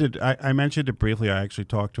mentioned it. I mentioned it briefly. I actually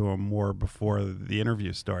talked to him more before the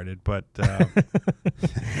interview started, but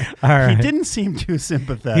All right. He didn't seem too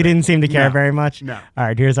sympathetic. He didn't seem to care very much? No. All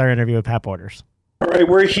right, here's our interview with Pat Borders. All right,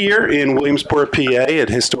 we're here in Williamsport, PA at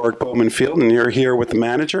historic Bowman Field, and you're here with the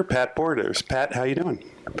manager, Pat Borders. Pat, how you doing?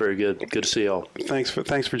 Very good. Good to see y'all. Thanks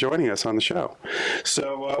for joining us on the show.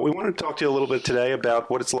 So we want to talk to you a little bit today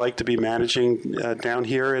about what it's like to be managing down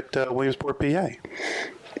here at Williamsport, PA.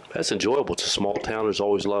 That's enjoyable. It's a small town. There's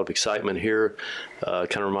always a lot of excitement here.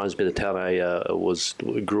 Kind of reminds me of the town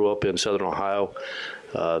I grew up in, Southern Ohio.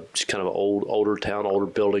 It's kind of an older town, older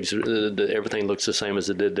buildings. Everything looks the same as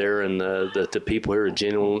it did there, and the people here are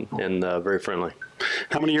genuine and very friendly.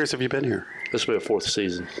 How many years have you been here? This will be a fourth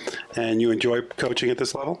season. And you enjoy coaching at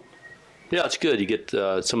this level? Yeah, it's good. You get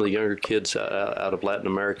some of the younger kids out of Latin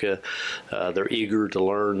America. They're eager to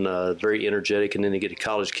learn, very energetic, and then you get the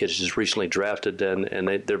college kids just recently drafted, and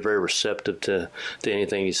they're very receptive to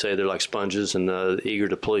anything you say. They're like sponges and eager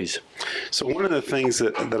to please. So one of the things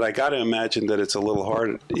that I got to imagine that it's a little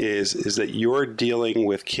hard is that you're dealing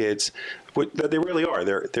with kids. They really are.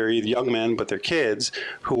 They're young men, but they're kids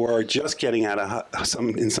who are just getting out of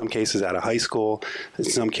in some cases out of high school. In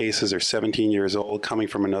some cases, they're 17 years old, coming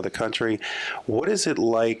from another country. What is it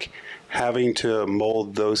like having to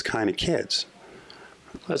mold those kind of kids?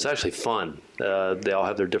 It's actually fun. They all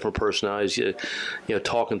have their different personalities. You know,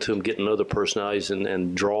 talking to them, getting to know their personalities,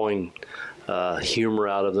 and drawing humor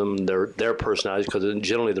out of them, their personalities, because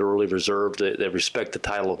generally they're really reserved. They respect the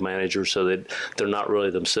title of manager, so they're not really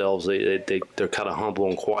themselves. They're kind of humble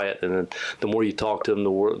and quiet. And then the more you talk to them,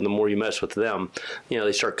 the more you mess with them, you know,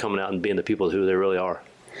 they start coming out and being the people who they really are.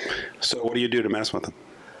 So what do you do to mess with them?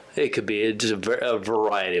 It could be just a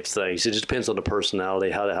variety of things. It just depends on the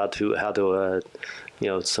personality, how to you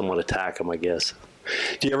know, somewhat attack them, I guess.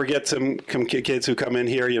 Do you ever get some kids who come in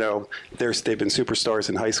here, you know, they've been superstars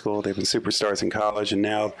in high school, they've been superstars in college, and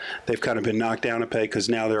now they've kind of been knocked down a peg because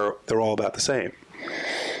now they're all about the same?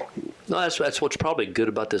 No, that's what's probably good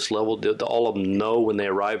about this level. All of them know when they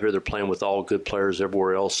arrive here, they're playing with all good players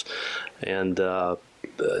everywhere else, and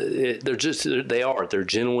they're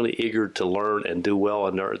genuinely eager to learn and do well,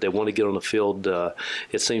 and they want to get on the field.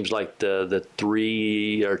 It seems like the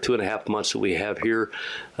 3 or 2.5 months that we have here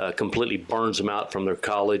completely burns them out from their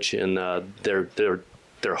college, and they're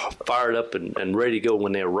fired up and ready to go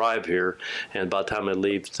when they arrive here, and by the time they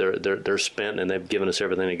leave, they're spent, and they've given us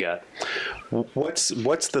everything they got. What's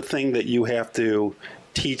the thing that you have to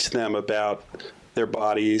teach them about their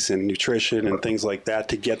bodies and nutrition and things like that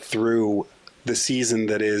to get through the season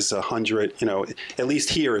that is 100, you know, at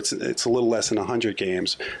least here it's a little less than 100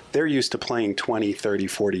 games. They're used to playing 20, 30,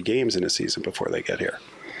 40 games in a season before they get here.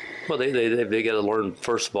 Well, they got to learn,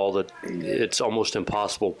 first of all, that it's almost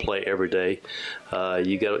impossible to play every day.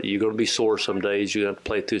 You're going to be sore some days. You're going to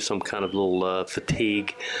play through some kind of little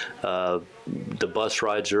fatigue. The bus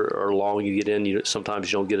rides are long. You get in.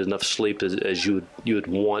 Sometimes you don't get enough sleep as you would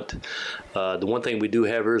want. The one thing we do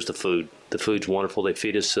have here is the food. The food's wonderful. They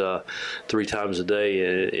feed us 3 times a day.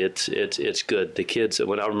 It's good. The kids. I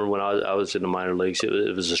remember when I was in the minor leagues,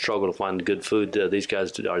 it was a struggle to find good food. These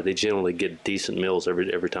guys they generally get decent meals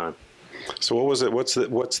every time. So what was it?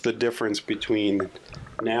 What's the difference between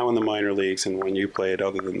now in the minor leagues and when you played,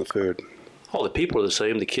 other than the food? Oh, the people are the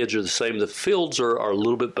same. The kids are the same. The fields are a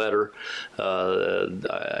little bit better.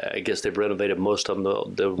 I guess they've renovated most of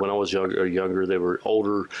them. When I was younger, they were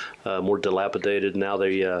older, more dilapidated. Now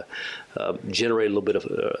they generate a little bit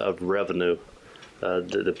of revenue.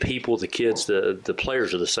 The people, the kids, the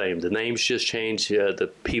players are the same. The names just changed.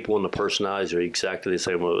 The people and the personalities are exactly the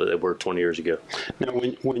same they were 20 years ago. Now,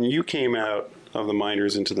 when you came out of the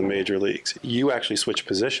minors into the major leagues, you actually switched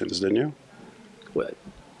positions, didn't you? Well,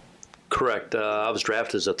 correct. I was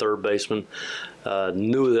drafted as a third baseman.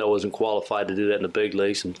 Knew that I wasn't qualified to do that in the big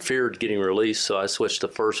leagues and feared getting released, so I switched to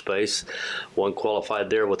first base. Wasn't qualified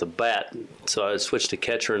there with a bat, so I switched to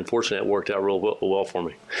catcher, and fortunately it worked out real well for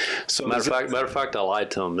me. So matter of fact, I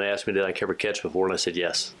lied to them. They asked me, did I ever catch before, and I said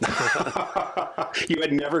yes. You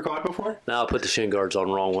had never caught before? No, I put the shin guards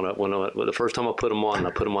on wrong. When the first time I put them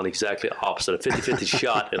on exactly opposite, a 50-50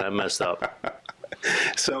 shot, and I messed up.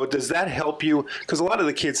 So does that help you? Because a lot of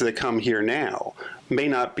the kids that come here now may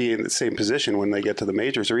not be in the same position when they get to the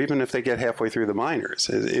majors, or even if they get halfway through the minors.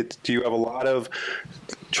 Do you have a lot of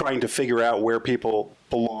trying to figure out where people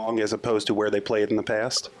belong as opposed to where they played in the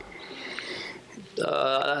past?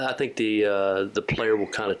 I think the player will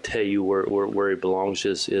kind of tell you where he belongs.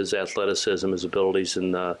 His athleticism, his abilities,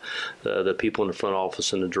 and the people in the front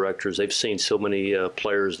office and the directors. They've seen so many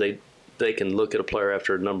players. They can look at a player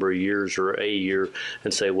after a number of years or a year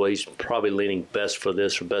and say, well, he's probably leaning best for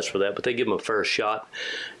this or best for that. But they give them a fair shot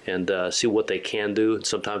and see what they can do. And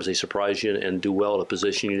sometimes they surprise you and do well at a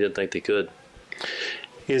position you didn't think they could.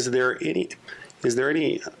 Is there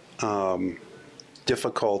any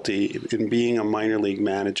difficulty in being a minor league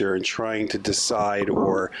manager and trying to decide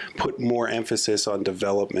or put more emphasis on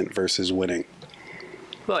development versus winning?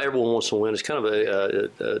 Well, everyone wants to win. It's kind of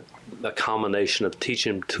a combination of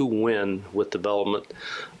teaching them to win with development.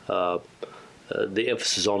 The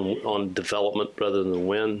emphasis on development rather than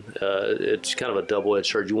win. It's kind of a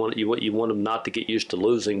double-edged sword. You want them not to get used to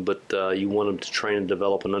losing, but you want them to train and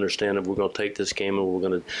develop and understand that we're going to take this game and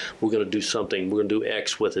we're going to do something. We're going to do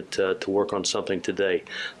X with it to work on something today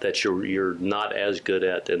that you're not as good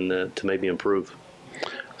at and to maybe improve.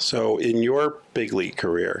 So in your big league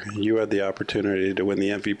career, you had the opportunity to win the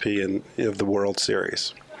MVP of the World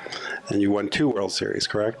Series. And you won 2 World Series,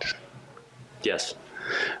 correct? Yes.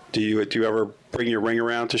 Do you ever bring your ring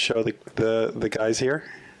around to show the guys here?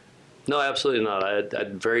 No, absolutely not. I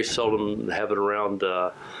very seldom have it around.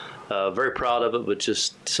 Very proud of it, but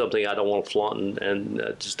just something I don't want to flaunt and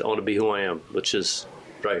just want to be who I am, which is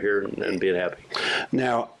right here and being happy.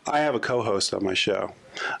 Now, I have a co-host on my show,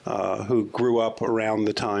 who grew up around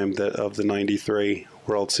the time of the '93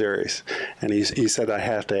 World Series, and he said, "I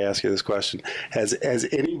have to ask you this question: Has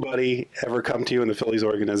anybody ever come to you in the Phillies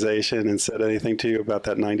organization and said anything to you about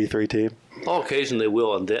that '93 team?" Oh, occasionally they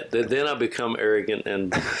will, and then I become arrogant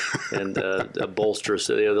and bolsterous.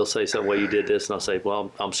 They'll say something, "Well, you did this," and I'll say,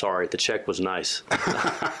 "Well, I'm sorry. The check was nice."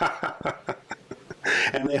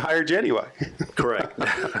 And they hired you anyway. Correct.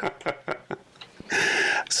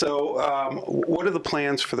 So, what are the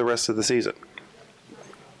plans for the rest of the season?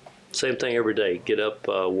 Same thing every day. Get up,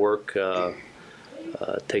 work,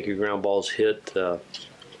 take your ground balls, hit,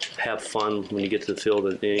 have fun when you get to the field.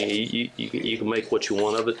 And you can make what you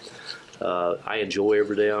want of it. I enjoy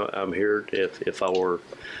every day I'm here. If I were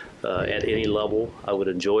at any level, I would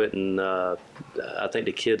enjoy it, and I think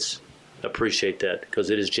the kids appreciate that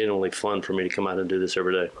because it is genuinely fun for me to come out and do this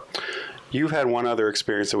every day. You've had one other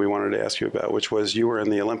experience that we wanted to ask you about, which was you were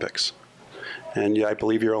in the Olympics. And I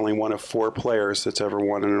believe you're only one of 4 players that's ever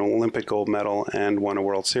won an Olympic gold medal and won a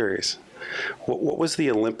World Series. What was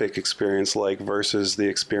the Olympic experience like versus the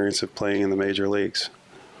experience of playing in the major leagues?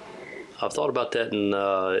 I've thought about that, and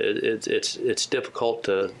it's difficult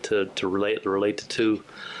to relate the two.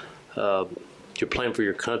 You're playing for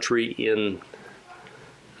your country in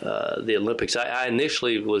the Olympics. I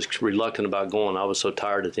initially was reluctant about going. I was so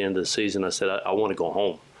tired at the end of the season. I said, I want to go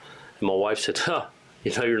home. And my wife said,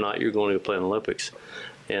 you're not. You're going to play in the Olympics.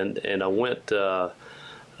 And I went with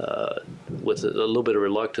a little bit of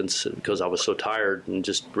reluctance because I was so tired and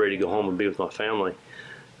just ready to go home and be with my family.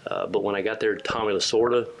 But when I got there, Tommy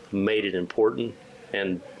Lasorda made it important.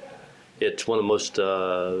 And it's one of the most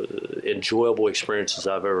enjoyable experiences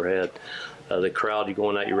I've ever had. The crowd, you're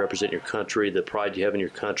going out, you represent your country, the pride you have in your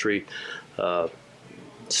country.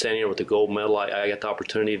 Standing there with the gold medal, I got the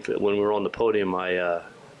opportunity when we were on the podium.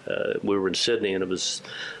 We were in Sydney, and I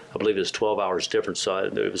believe it was 12 hours difference. So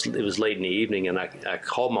it was late in the evening, and I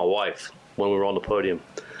called my wife when we were on the podium.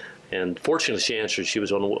 And fortunately, she answered. She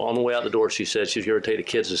was on the way out the door. She said she was going to take the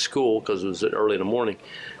kids to school because it was early in the morning.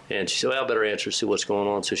 And she said, well, I better answer to see what's going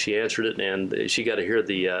on. So she answered it, and she got to hear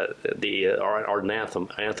our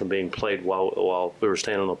anthem being played while we were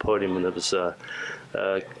standing on the podium, and it was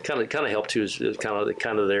kind of helped. She was kind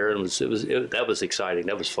of there, and that was exciting.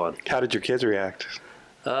 That was fun. How did your kids react?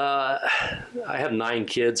 I have 9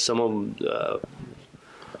 kids. Some of them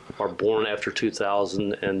are born after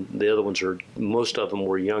 2000, and the other ones most of them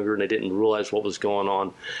were younger, and they didn't realize what was going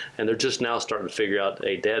on, and they're just now starting to figure out,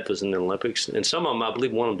 hey, Dad was in the Olympics. And some of them, I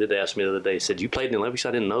believe one of them did ask me the other day, said, you played in the Olympics?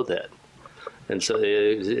 I didn't know that. And so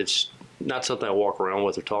it's not something I walk around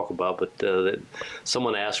with or talk about, but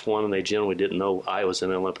someone asked one, and they generally didn't know I was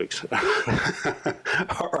in the Olympics.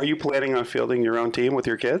 Are you planning on fielding your own team with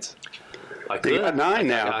your kids? I could. You got 9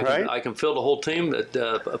 now, right? I can field a whole team.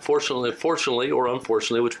 Fortunately or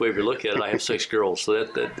unfortunately, which way you look at it, I have 6 girls, so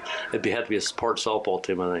it'd have to be a part softball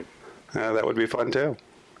team, I think. That would be fun too.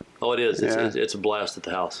 Oh, it is. Yeah. It's a blast at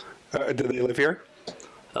the house. Do they live here?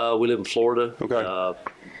 We live in Florida. Okay.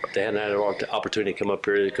 They hadn't had an opportunity to come up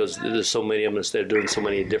here because there's so many of them. They're doing so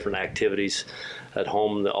many different activities at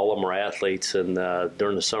home. All of them are athletes, and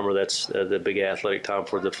during the summer, that's the big athletic time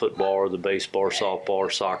for the football or the baseball or softball or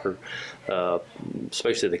soccer,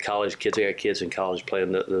 especially the college kids. I got kids in college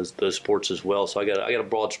playing those sports as well. So I got a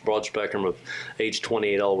broad spectrum of age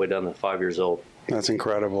 28 all the way down to 5 years old. That's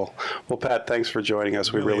incredible. Well, Pat, thanks for joining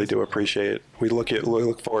us. We really do appreciate it. We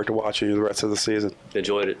look forward to watching you the rest of the season.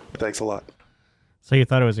 Enjoyed it. Thanks a lot. So you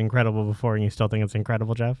thought it was incredible before, and you still think it's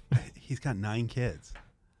incredible, Jeff? He's got 9 kids.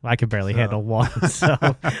 I could barely handle one, so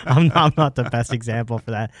I'm not the best example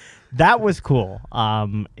for that. That was cool.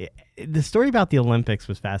 The story about the Olympics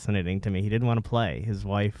was fascinating to me. He didn't want to play. His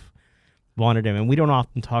wife wanted him, and we don't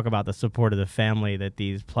often talk about the support of the family that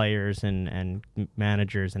these players and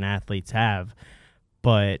managers and athletes have,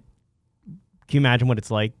 but can you imagine what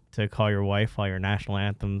it's like to call your wife while your national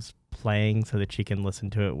anthem's playing so that she can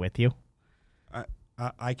listen to it with you?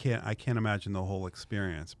 I can't imagine the whole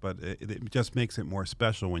experience, but it just makes it more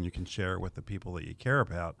special when you can share it with the people that you care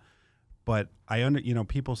about. But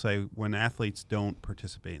people say when athletes don't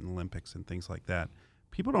participate in Olympics and things like that,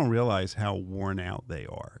 people don't realize how worn out they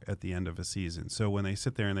are at the end of a season. So when they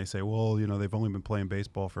sit there and they say, well, they've only been playing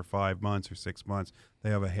baseball for 5 months or 6 months, they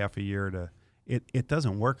have a half a year to. It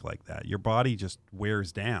doesn't work like that. Your body just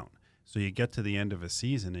wears down. So you get to the end of a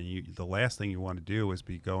season, and the last thing you want to do is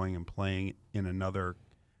be going and playing in another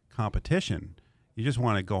competition. You just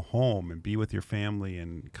want to go home and be with your family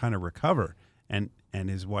and kind of recover. And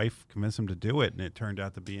his wife convinced him to do it, and it turned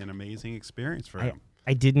out to be an amazing experience for him.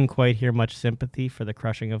 I didn't quite hear much sympathy for the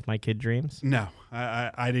crushing of my kid dreams. No,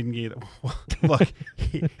 I didn't get it. Look,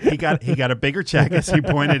 he got a bigger check, as he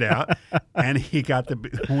pointed out, and he got to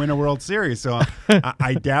win a World Series. So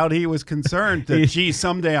I doubt he was concerned that, gee,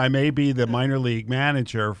 someday I may be the minor league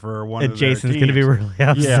manager for one of their Jason's teams. going to be really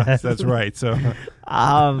upset. Yeah, that's right. So,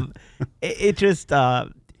 it just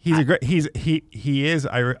he's a great. He is.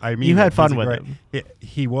 I mean, you had fun with him.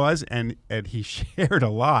 He was, and he shared a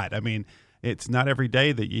lot. I mean, it's not every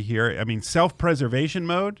day that you hear. I mean, self-preservation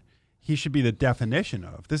mode. He should be the definition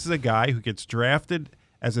of. This is a guy who gets drafted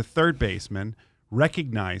as a third baseman,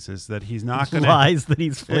 recognizes that he's not going to lies that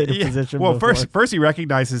he's played a position. Well, before. first he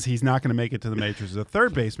recognizes he's not going to make it to the majors as a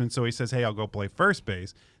third baseman, so he says, "Hey, I'll go play first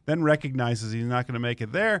base." Then recognizes he's not going to make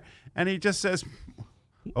it there, and he just says,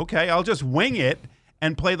 "Okay, I'll just wing it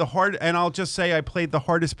and play the hard, and I'll just say I played the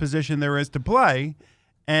hardest position there is to play,"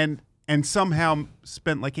 and somehow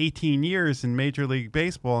spent like 18 years in Major League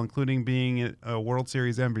Baseball, including being a World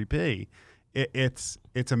Series MVP. It's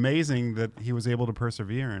amazing that he was able to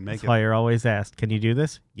persevere and make That's it. why you're always asked, "Can you do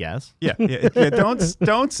this?" Yes. Yeah.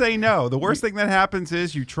 Don't say no. The worst thing that happens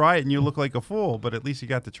is you try it and you look like a fool, but at least you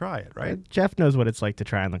got to try it, right? Jeff knows what it's like to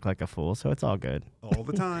try and look like a fool, so it's all good. All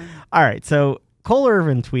the time. All right, so Cole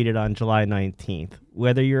Irvin tweeted on July 19th,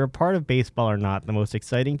 "Whether you're a part of baseball or not, the most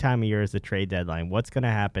exciting time of year is the trade deadline. What's going to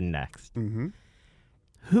happen next?" Mm-hmm.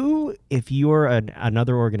 Who, if you're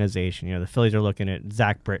another organization, the Phillies are looking at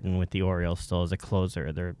Zach Britton with the Orioles still as a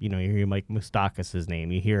closer. They're, you hear Mike Moustakas'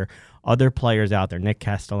 name. You hear other players out there, Nick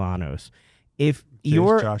Castellanos. If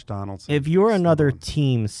you're Josh Donaldson. If you're another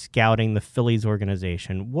team scouting the Phillies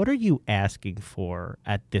organization, what are you asking for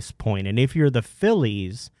at this point? And if you're the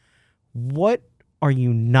Phillies, what are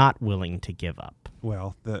you not willing to give up?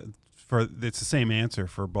 Well, it's the same answer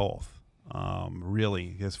for both.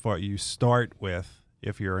 Really, as far you start with.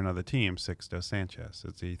 If you're another team, Sixto Sanchez.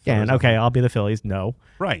 And okay, I'll be the Phillies. No,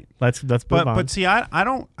 right. Let's move on. But see,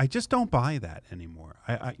 I just don't buy that anymore.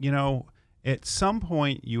 At some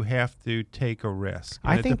point you have to take a risk.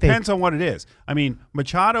 And it depends on what it is. I mean,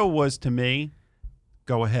 Machado was, to me,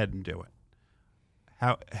 go ahead and do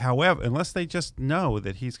it. However, unless they just know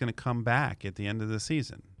that he's going to come back at the end of the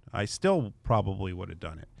season, I still probably would have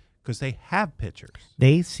done it because they have pitchers.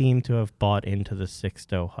 They seem to have bought into the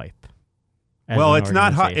Sixto hype. Well, it's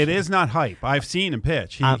not hype. It is not hype. I've seen him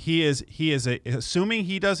pitch. He is assuming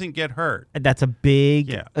he doesn't get hurt. That's a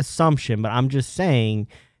big assumption, but I'm just saying,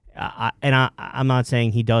 I'm not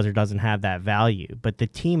saying he does or doesn't have that value, but the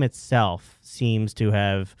team itself seems to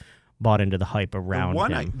have bought into the hype around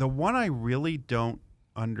him. The one I really don't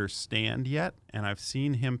understand yet, and I've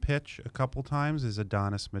seen him pitch a couple times, is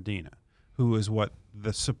Adonis Medina, who is what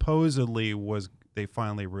supposedly was. They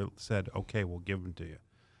finally said, "Okay, we'll give him to you."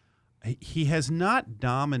 He has not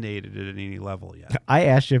dominated at any level yet. I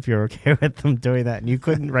asked you if you're okay with them doing that, and you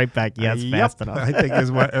couldn't write back yes fast enough. I think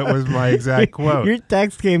it was my exact quote. Your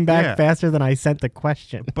text came back faster than I sent the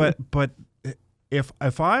question. But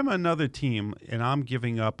if I'm another team and I'm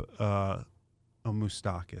giving up a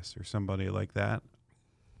Moustakas or somebody like that,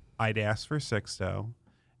 I'd ask for Sixto,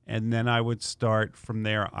 and then I would start from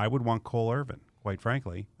there. I would want Cole Irvin. Quite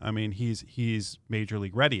frankly, I mean, he's major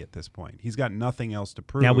league ready at this point. He's got nothing else to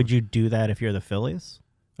prove. Now, would you do that if you're the Phillies?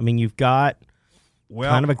 I mean, you've got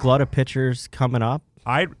kind of a glut of pitchers coming up.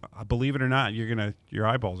 I believe it or not, your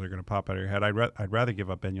eyeballs are gonna pop out of your head. I'd rather give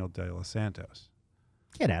up Benil de los Santos.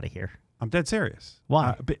 Get out of here. I'm dead serious.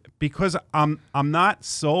 Why? Because I'm not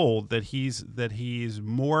sold that he's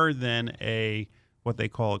more than what they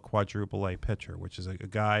call a quadruple A pitcher, which is a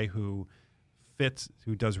guy who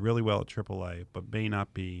does really well at AAA, but may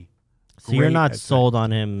not be. So you're not sold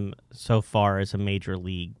on him so far as a major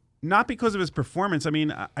league. Not because of his performance. I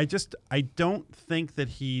mean, I don't think that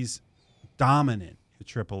he's dominant at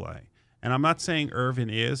AAA, and I'm not saying Irvin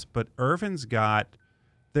is, but Irvin's got.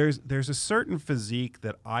 There's a certain physique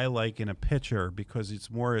that I like in a pitcher because it's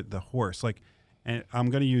more the horse. Like, and I'm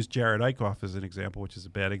going to use Jared Eichhoff as an example, which is a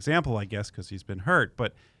bad example, I guess, because he's been hurt,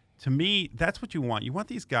 but. To me, that's what you want. You want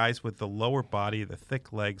these guys with the lower body, the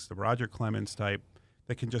thick legs, the Roger Clemens type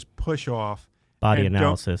that can just push off. Body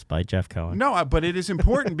analysis by Jeff Cohen. No, but it is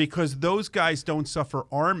important because those guys don't suffer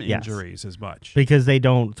arm injuries as much. Because they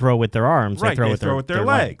don't throw with their arms. Right, they throw with their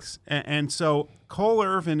legs. And so Cole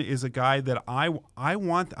Irvin is a guy that I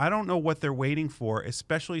want. I don't know what they're waiting for,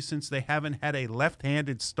 especially since they haven't had a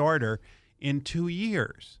left-handed starter in 2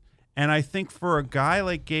 years. And I think for a guy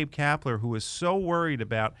like Gabe Kapler, who is so worried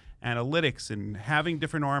about analytics and having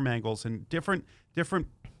different arm angles and different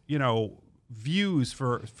views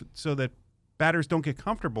so that batters don't get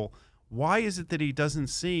comfortable, why is it that he doesn't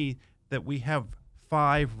see that we have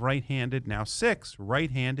 5 right-handed, now 6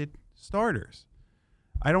 right-handed starters.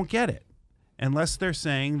 I don't get it. Unless they're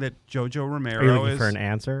saying that JoJo Romero Are you looking is for an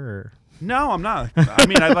answer? Or? No, I'm not. I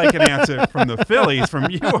mean, I'd like an answer from the Phillies. From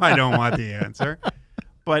you, I don't want the answer.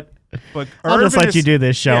 But I'll just let you do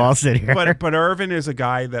this show. Yeah, I'll sit here. But Irvin is a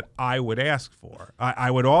guy that I would ask for. I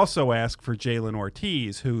would also ask for Jalen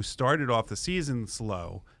Ortiz, who started off the season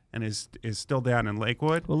slow and is still down in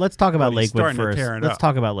Lakewood. Well, let's talk about Lakewood first. Let's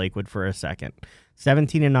talk about Lakewood for a second.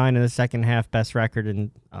 17-9 in the second half, best record,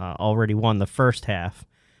 and already won the first half.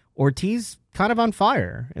 Ortiz kind of on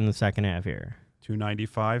fire in the second half here.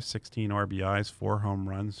 295, 16 RBIs, 4 home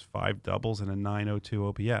runs, 5 doubles, and a 902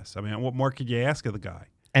 OPS. I mean, what more could you ask of the guy?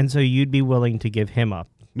 And so you'd be willing to give him up?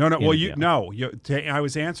 No. Well, I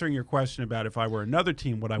was answering your question about if I were another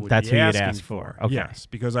team, what I would That's be who you'd asking ask for. Okay. Yes,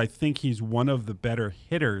 because I think he's one of the better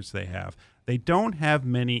hitters they have. They don't have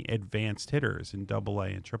many advanced hitters in AA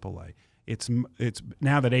and AAA. It's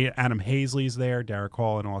now that Adam Hazley's there, Derek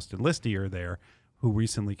Hall and Austin Listy are there, who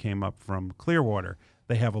recently came up from Clearwater.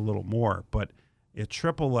 They have a little more, but at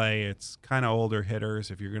AAA, it's kind of older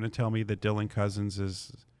hitters. If you're going to tell me that Dylan Cousins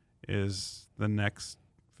is the next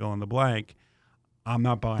fill in the blank, I'm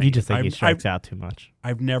not buying it. You just think he strikes out too much.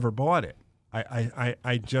 I've never bought it.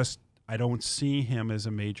 I don't see him as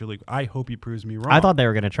a major league. I hope he proves me wrong. I thought they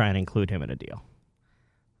were going to try and include him in a deal.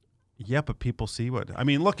 Yeah, but people see what I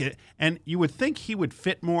mean. Look at, and you would think he would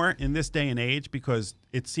fit more in this day and age because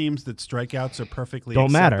it seems that strikeouts are perfectly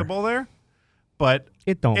acceptable there. But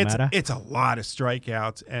it don't matter. It's a lot of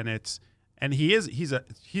strikeouts, and he's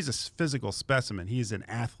a physical specimen. He's an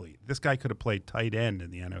athlete. This guy could have played tight end in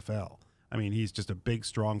the NFL. I mean, he's just a big,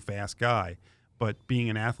 strong, fast guy. But being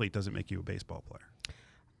an athlete doesn't make you a baseball player.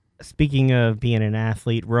 Speaking of being an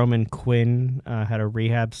athlete, Roman Quinn had a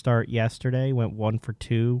rehab start yesterday. Went 1 for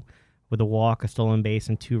 2 with a walk, a stolen base,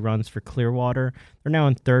 and 2 runs for Clearwater. They're now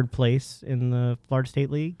in 3rd place in the Florida State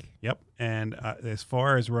League. Yep. And as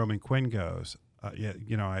far as Roman Quinn goes,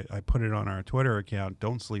 I put it on our Twitter account.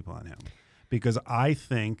 Don't sleep on him, because I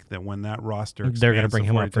think that when that roster expands, they're going to bring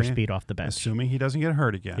him up for speed off the bench, assuming he doesn't get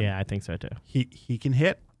hurt again. Yeah, I think so too. He can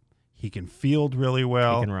hit, he can field really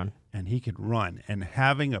well, he can run, and he can run. And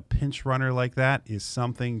having a pinch runner like that is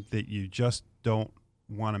something that you just don't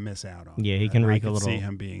want to miss out on. Yeah, he can wreak a little. See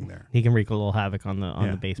him being there. He can wreak a little havoc on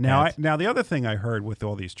the base paths. Now the other thing I heard with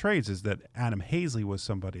all these trades is that Adam Hazley was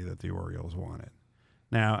somebody that the Orioles wanted.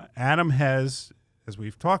 Now, Adam has, as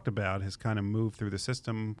we've talked about, has kind of moved through the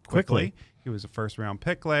system quickly. He was a first-round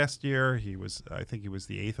pick last year. I think he was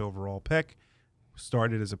the 8th overall pick.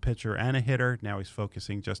 Started as a pitcher and a hitter. Now he's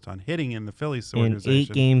focusing just on hitting in the Phillies organization. In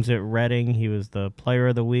 8 games at Reading, he was the player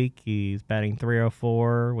of the week. He's batting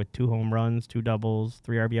 .304 with 2 home runs, 2 doubles,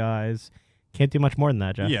 3 RBIs. Can't do much more than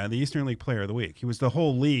that, Jeff. Yeah, the Eastern League player of the week. He was the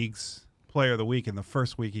whole league's player of the week in the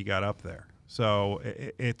first week he got up there. So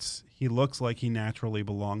he looks like he naturally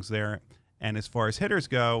belongs there. And as far as hitters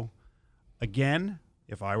go, again,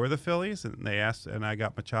 if I were the Phillies and they asked, and I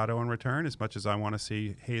got Machado in return, as much as I want to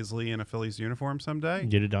see Hazley in a Phillies uniform someday,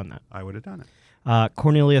 you'd have done that. I would have done it.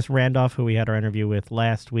 Cornelius Randolph, who we had our interview with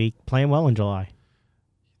last week, playing well in July.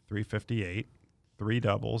 358, 3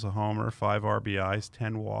 doubles, a homer, 5 RBIs,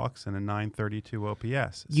 10 walks, and a 932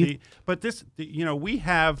 OPS. But this,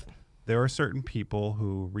 there are certain people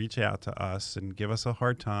who reach out to us and give us a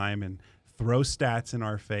hard time and throw stats in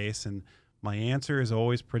our face, and my answer is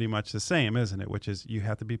always pretty much the same, isn't it? Which is, you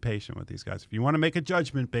have to be patient with these guys. If you want to make a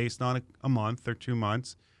judgment based on a month or 2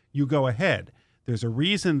 months, you go ahead. There's a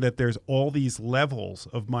reason that there's all these levels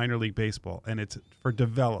of minor league baseball, and it's for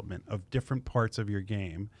development of different parts of your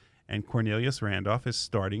game. And Cornelius Randolph is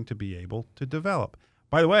starting to be able to develop.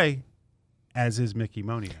 By the way, as is Mickey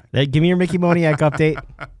Moniak. Give me your Mickey Moniak update.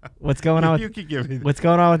 What's going on? What's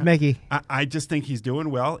going on with Mickey? I just think he's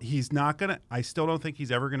doing well. He's not gonna. I still don't think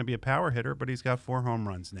he's ever going to be a power hitter, but he's got 4 home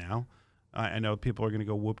runs now. I know people are going to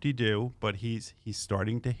go whoop-de-doo, but he's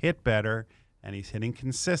starting to hit better, and he's hitting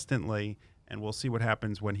consistently. And we'll see what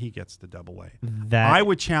happens when he gets to AA. I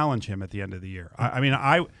would challenge him at the end of the year.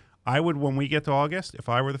 I would, when we get to August, if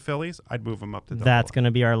I were the Phillies, I'd move him up to AA. That's going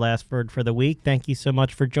to be our last word for the week. Thank you so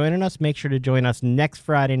much for joining us. Make sure to join us next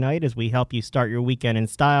Friday night as we help you start your weekend in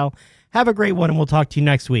style. Have a great one, and we'll talk to you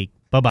next week.